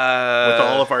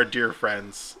all of our dear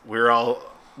friends.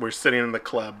 We're sitting in the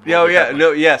club.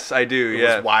 Yes, I do. It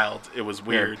was wild. It was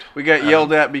weird. Yeah. We got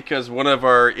yelled at because one of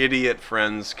our idiot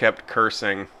friends kept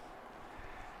cursing.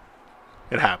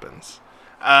 It happens.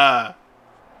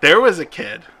 There was a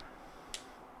kid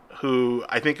who,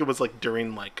 I think it was like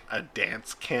during like a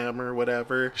dance cam or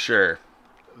whatever. Sure.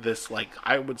 This like,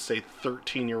 I would say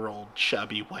 13-year-old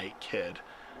chubby white kid.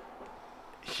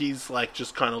 He's like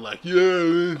just kind of like, yeah,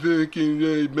 I'm fucking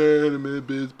right, man, I'm a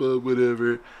baseball,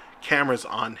 whatever. Camera's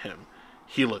on him.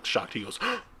 He looks shocked. He goes,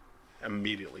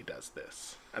 immediately does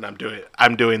this. And I'm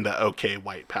doing the okay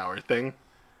white power thing.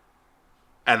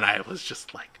 And I was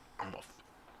just like,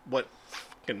 what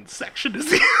fucking section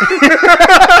is he?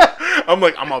 I'm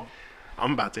like, I'm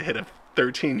about to hit a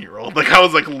 13-year-old. Like, I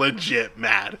was like legit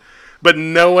mad. But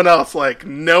no one else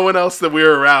that we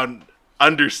were around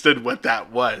understood what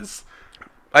that was.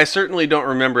 I certainly don't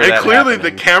remember that. And clearly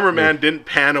happening. The cameraman didn't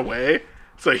pan away.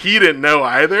 So he didn't know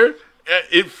either.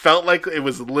 It felt like it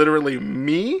was literally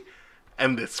me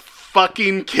and this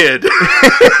fucking kid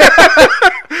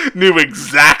knew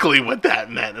exactly what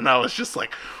that meant. And I was just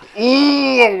like,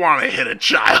 ooh, I want to hit a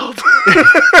child.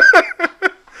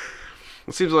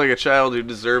 It seems like a child who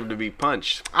deserved to be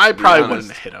punched. I probably wouldn't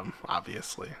have hit him,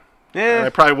 obviously. Yeah. And I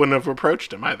probably wouldn't have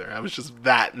approached him either. I was just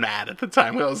that mad at the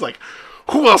time. I was like,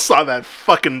 who else saw that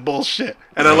fucking bullshit?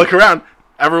 And I look around.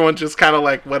 Everyone just kind of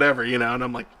like, whatever, and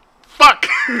I'm like, fuck!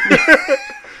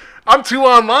 I'm too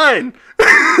online!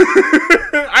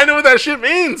 I know what that shit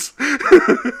means!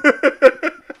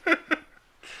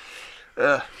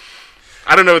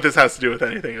 I don't know what this has to do with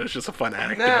anything. It was just a fun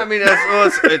anecdote. Nah, I mean,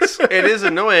 it is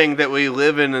annoying that we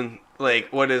live in,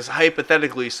 like, what is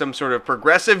hypothetically some sort of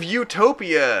progressive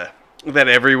utopia that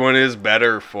everyone is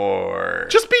better for.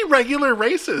 Just be regular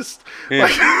racist. Yeah.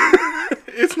 Like,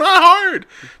 it's not hard.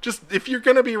 Just, if you're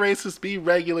going to be racist, be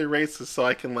regular racist so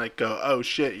I can, like, go, oh,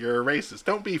 shit, you're a racist.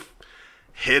 Don't be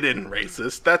hidden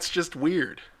racist. That's just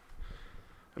weird.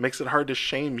 It makes it hard to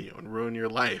shame you and ruin your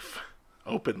life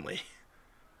openly.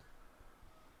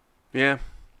 Yeah.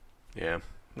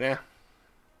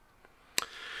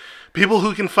 People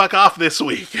who can fuck off this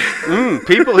week.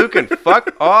 People who can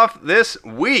fuck off this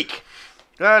week.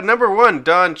 Number 1,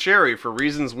 Don Cherry, for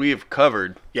reasons we have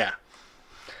covered. Yeah.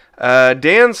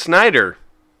 Dan Snyder.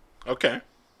 Okay.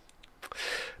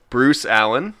 Bruce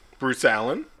Allen.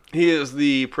 He is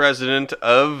the president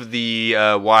of the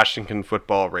Washington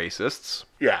Football Racists.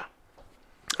 Yeah.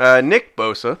 Nick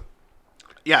Bosa.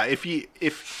 Yeah, if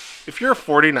you're a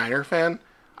 49er fan,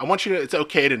 I want you to, it's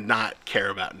okay to not care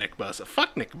about Nick Bosa.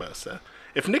 Fuck Nick Bosa.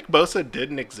 If Nick Bosa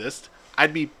didn't exist,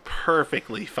 I'd be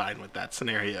perfectly fine with that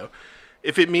scenario.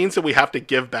 If it means that we have to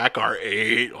give back our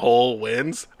 8 whole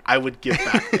wins, I would give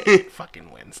back the 8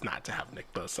 fucking wins not to have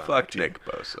Nick Bosa. Fuck Nick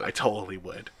Bosa. I totally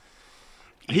would.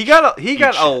 He got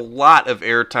a lot of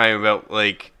airtime about,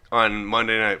 like, on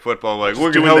Monday Night Football, like,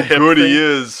 look at how good he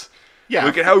is. Yeah.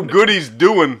 Look at how good he's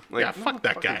doing. Like, yeah, fuck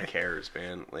that guy. Who cares,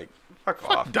 man? Like, fuck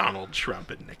off. Donald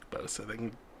Trump and Nick Bosa. They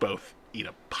can both eat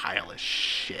a pile of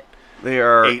shit. They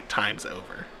are 8 times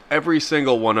over. Every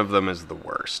single one of them is the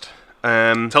worst.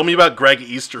 Tell me about Greg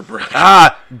Easterbrook.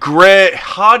 Haughty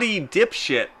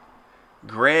dipshit.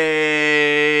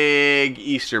 Greg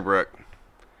Easterbrook.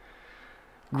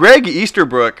 Greg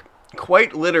Easterbrook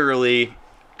quite literally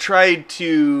tried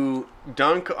to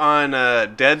dunk on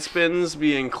Deadspin's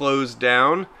being closed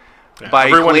down. Yeah, by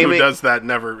everyone claiming, who does that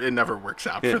never works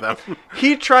out for them.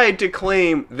 He tried to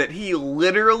claim that he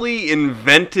literally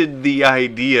invented the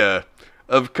idea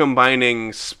of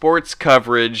combining sports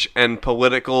coverage and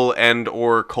political and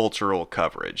or cultural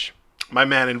coverage. My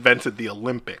man invented the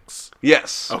Olympics.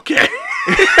 Yes. Okay.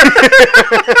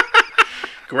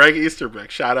 Greg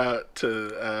Easterbrook. Shout out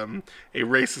to a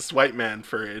racist white man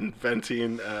for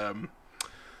inventing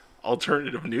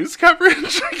alternative news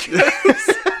coverage,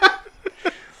 I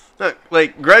guess.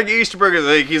 Like, Greg Easterbrook is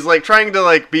like, he's like trying to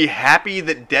like be happy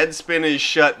that Deadspin is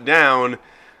shut down.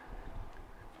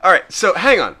 Alright, so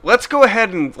hang on. Let's go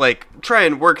ahead and like try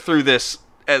and work through this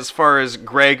as far as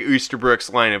Greg Easterbrook's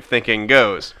line of thinking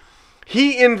goes.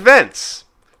 He invents,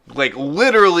 like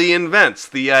literally invents,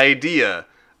 the idea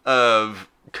of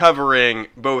covering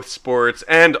both sports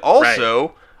and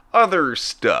also other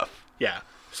stuff. Yeah.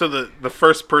 So the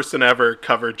first person ever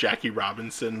covered Jackie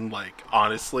Robinson, like,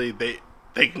 honestly, they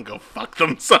can go fuck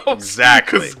themselves.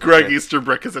 Exactly. Because Greg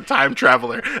Easterbrook is a time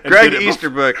traveler. And Greg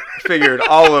Easterbrook figured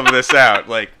all of this out.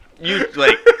 Like,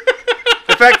 the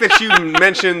fact that you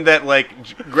mentioned that, like,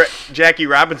 Jackie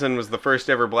Robinson was the first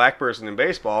ever black person in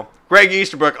baseball, Greg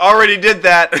Easterbrook already did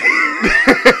that.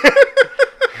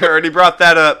 Already brought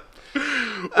that up.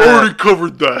 Already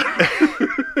covered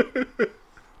that.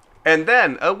 And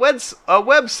then a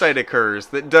website occurs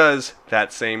that does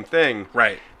that same thing.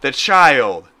 Right. The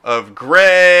child of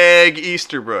Greg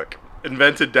Easterbrook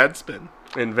Invented Deadspin.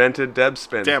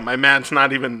 Damn, my man's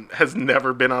has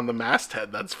never been on the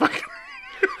masthead. That's fucking...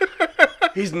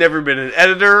 He's never been an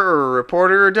editor or a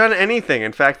reporter or done anything.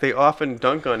 In fact, they often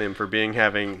dunk on him for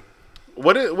having...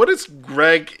 What is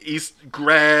Greg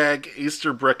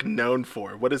Easterbrook known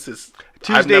for? What is his...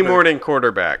 Tuesday morning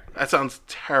quarterback. That sounds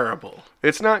terrible.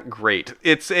 It's not great.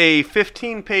 It's a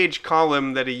 15-page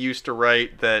column that he used to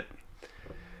write that...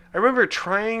 I remember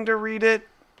trying to read it.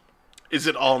 Is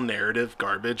it all narrative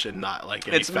garbage and not like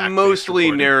any fact-based mostly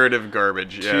reporting? narrative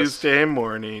garbage, yes. Tuesday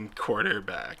morning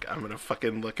quarterback. I'm going to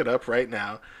fucking look it up right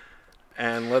now.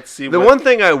 And let's see The one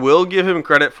thing I will give him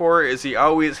credit for is he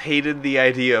always hated the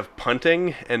idea of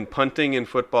punting, and punting in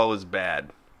football is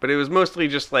bad. But it was mostly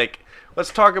just like,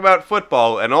 let's talk about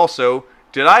football, and also,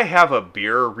 did I have a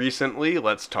beer recently?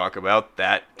 Let's talk about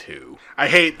that too. I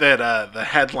hate that the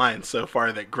headline so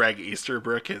far that Greg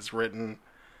Easterbrook has written,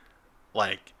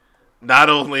 like, not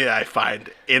only I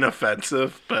find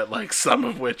inoffensive, but like some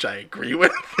of which I agree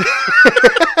with.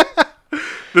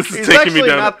 This is taking me down.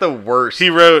 He's not the worst. He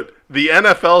wrote, the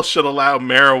NFL should allow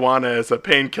marijuana as a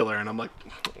painkiller. And I'm like,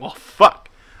 well, fuck.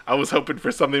 I was hoping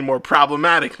for something more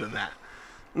problematic than that.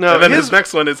 No, and then his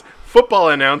next one is, football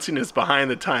announcing is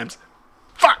behind the times.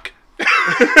 Fuck!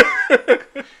 I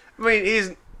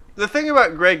mean, the thing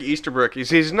about Greg Easterbrook is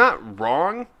he's not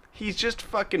wrong. He's just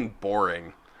fucking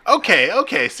boring.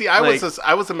 Okay. See, I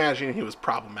was imagining he was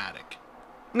problematic.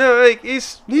 No, like,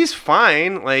 he's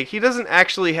fine. Like, he doesn't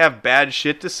actually have bad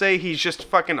shit to say. He's just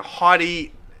fucking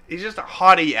haughty. He's just a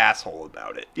haughty asshole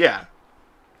about it. Yeah.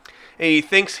 And he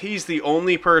thinks he's the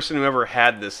only person who ever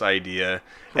had this idea.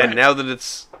 Right. And now that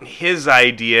it's his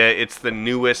idea, it's the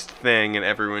newest thing and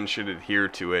everyone should adhere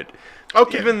to it.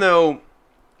 Okay. Even though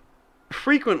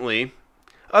frequently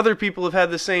other people have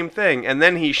had the same thing. And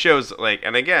then he shows,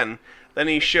 then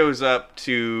he shows up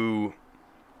to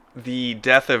the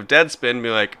death of Deadspin and be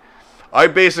like, I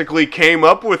basically came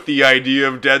up with the idea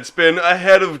of Deadspin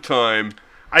ahead of time.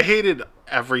 I hated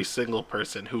every single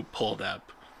person who pulled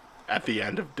up at the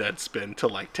end of Deadspin to,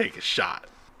 like, take a shot.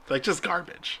 Like, just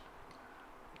garbage.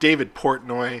 David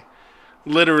Portnoy.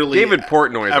 Literally. David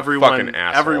Portnoy is a fucking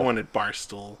asshole. Everyone at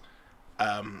Barstool.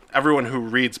 Everyone who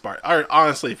reads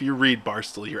honestly, if you read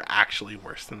Barstool, you're actually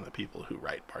worse than the people who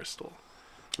write Barstool.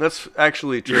 That's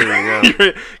actually true,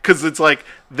 yeah. Because it's like,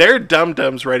 they're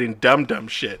dum-dums writing dum-dum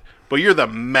shit, but you're the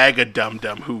mega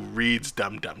dum-dum who reads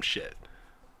dum-dum shit.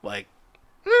 Like,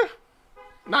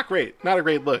 not great. Not a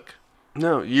great look.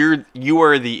 No, you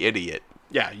are the idiot.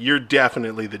 Yeah, you're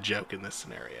definitely the joke in this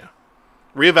scenario.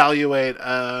 Reevaluate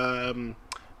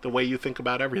the way you think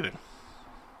about everything.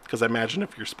 Because I imagine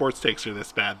if your sports takes are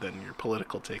this bad, then your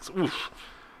political takes, oof.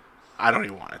 I don't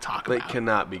even want to talk about it. They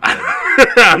cannot be good.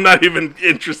 I'm not even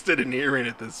interested in hearing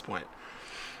at this point.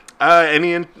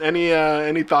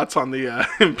 Any thoughts on the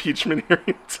impeachment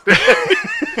hearing today?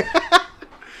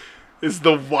 Is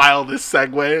the wildest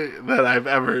segue that I've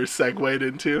ever segued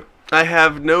into. I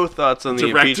have no thoughts on the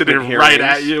impeachment hearings. Directed it right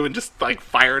at you and just like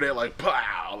fired it like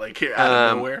pow, like here out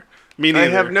of nowhere. Me neither. I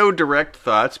have no direct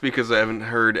thoughts because I haven't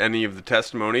heard any of the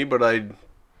testimony, but I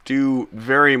do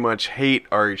very much hate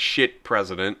our shit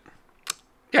president.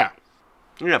 Yeah.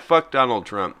 Yeah, fuck Donald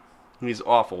Trump. He's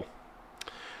awful.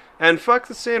 And fuck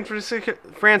the San Francisco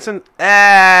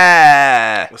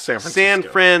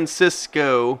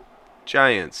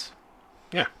Giants.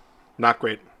 Yeah. Not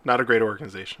great. Not a great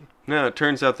organization. No, it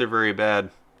turns out they're very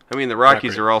bad. I mean, the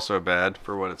Rockies are also bad,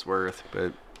 for what it's worth,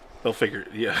 but... They'll figure.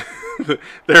 Yeah,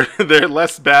 they're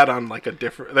less bad on like a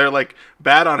different. They're like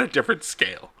bad on a different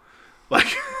scale. Like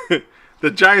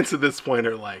the Giants at this point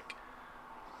are like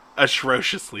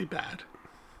atrociously bad.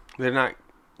 They're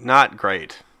not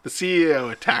great. The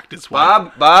CEO attacked his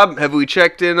wife. Bob, have we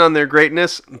checked in on their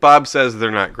greatness? Bob says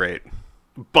they're not great.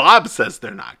 Bob says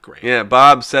they're not great. Yeah,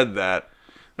 Bob said that.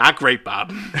 Not great,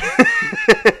 Bob.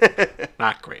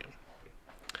 Not great.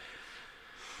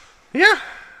 Yeah.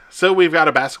 So we've got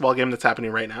a basketball game that's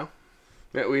happening right now.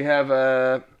 Yeah, we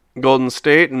have Golden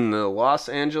State and the Los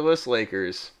Angeles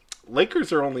Lakers.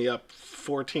 Lakers are only up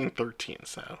 14-13,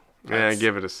 so... Yeah,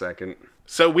 give it a second.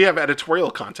 So we have editorial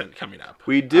content coming up.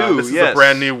 We do, This is a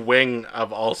brand new wing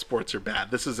of All Sports Are Bad.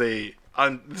 This is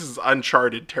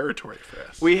uncharted territory for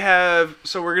us.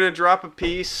 So we're going to drop a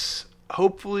piece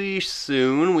hopefully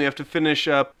soon. We have to finish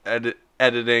up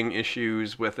editing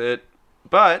issues with it.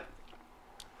 But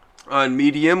on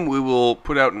Medium, we will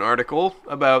put out an article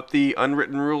about the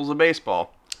unwritten rules of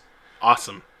baseball.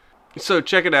 Awesome. So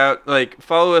check it out.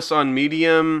 Follow us on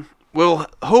Medium. We'll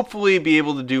hopefully be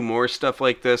able to do more stuff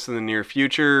like this in the near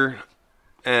future.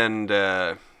 And,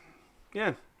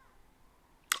 yeah.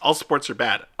 All Sports Are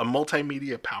Bad. A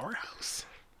multimedia powerhouse?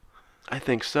 I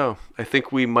think so. I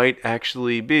think we might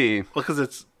actually be. Well,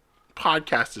 because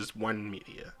podcast is one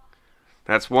media.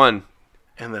 That's one.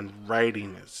 And then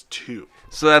writing is two.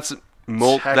 So that's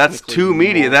two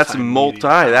media. That's multi.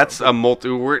 That's a multi.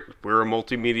 We're a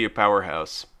multimedia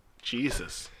powerhouse.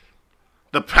 Jesus.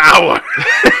 The power.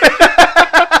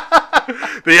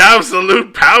 The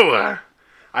absolute power.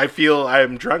 I feel I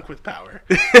am drunk with power.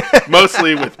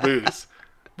 Mostly with booze.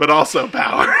 But also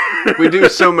power. We do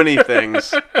so many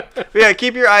things. But yeah,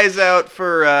 keep your eyes out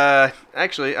for...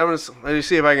 actually, let me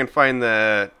see if I can find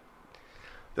the...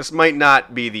 This might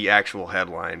not be the actual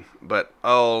headline, but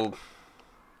We're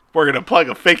going to plug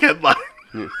a fake headline.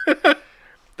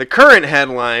 The current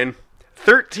headline...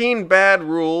 13 bad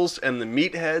rules and the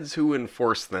meatheads who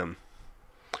enforce them.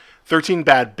 13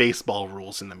 bad baseball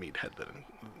rules and the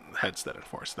meatheads that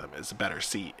enforce them is a better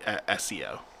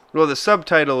SEO. Well, the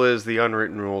subtitle is The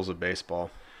Unwritten Rules of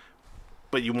Baseball.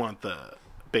 But you want the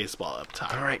baseball up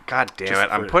top. All right, god damn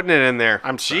it. I'm putting it in there.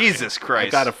 I'm sorry. Jesus Christ.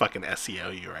 I gotta fucking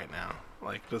SEO you right now.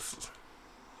 This is...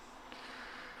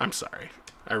 I'm sorry.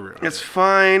 I ruined it. It's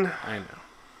fine. I know.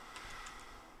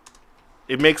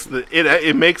 It makes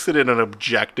it an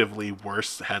objectively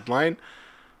worse headline,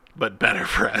 but better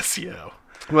for SEO.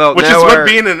 Well, which is what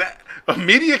being a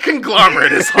media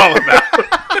conglomerate is all about.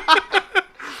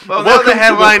 Well, now the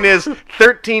headline is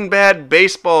 13 bad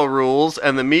baseball rules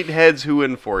and the meatheads who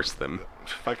enforce them.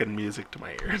 Fucking music to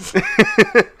my ears.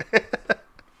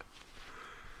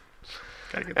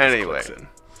 Anyway.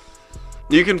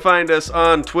 You can find us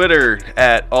on Twitter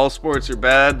at All Sports Are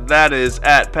Bad. That is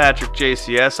at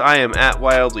PatrickJCS. I am at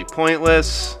Wildly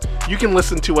Pointless. You can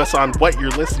listen to us on what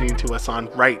you're listening to us on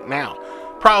right now.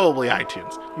 Probably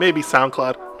iTunes, maybe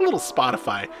SoundCloud, a little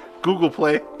Spotify, Google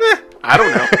Play. I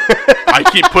don't know. I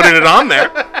keep putting it on there.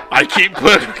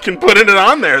 Can putting it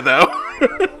on there though.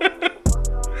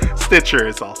 Stitcher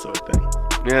is also a thing.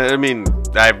 Yeah, I mean,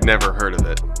 I've never heard of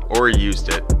it or used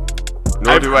it.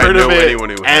 Nor I've do I know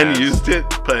anyone who has. And used it,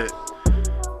 but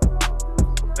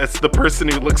that's the person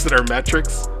who looks at our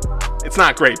metrics. It's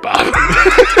not great, Bob.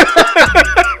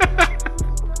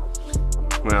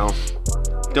 Well,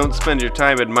 don't spend your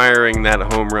time admiring that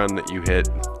home run that you hit.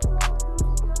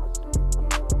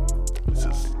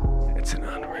 It's an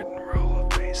unwritten rule of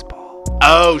baseball.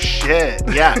 Oh, shit.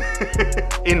 Yeah.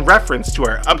 In reference to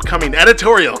our upcoming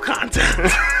editorial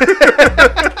content.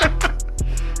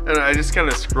 And I just kind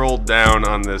of scrolled down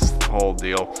on this whole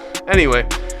deal. Anyway.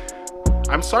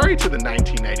 I'm sorry to the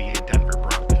 1998 Denver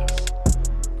Broncos.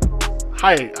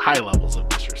 High levels of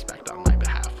disrespect on my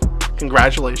behalf.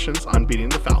 Congratulations on beating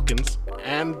the Falcons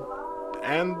and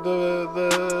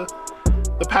the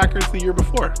Packers the year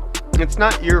before. It's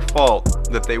not your fault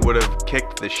that they would have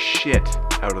kicked the shit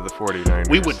out of the 49ers.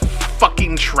 We would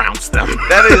fucking trounce them.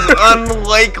 That is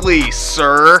unlikely,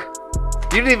 sir.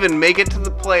 You didn't even make it to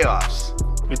the playoffs.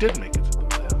 We did make it to the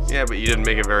playoffs. Yeah, but you didn't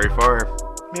make it very far.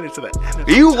 Made it to the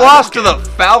NFC. You lost to the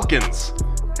Falcons.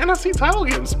 NFC title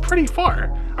game's pretty far.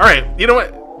 All right, you know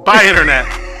what? Bye, Internet.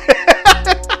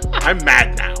 I'm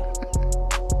mad now.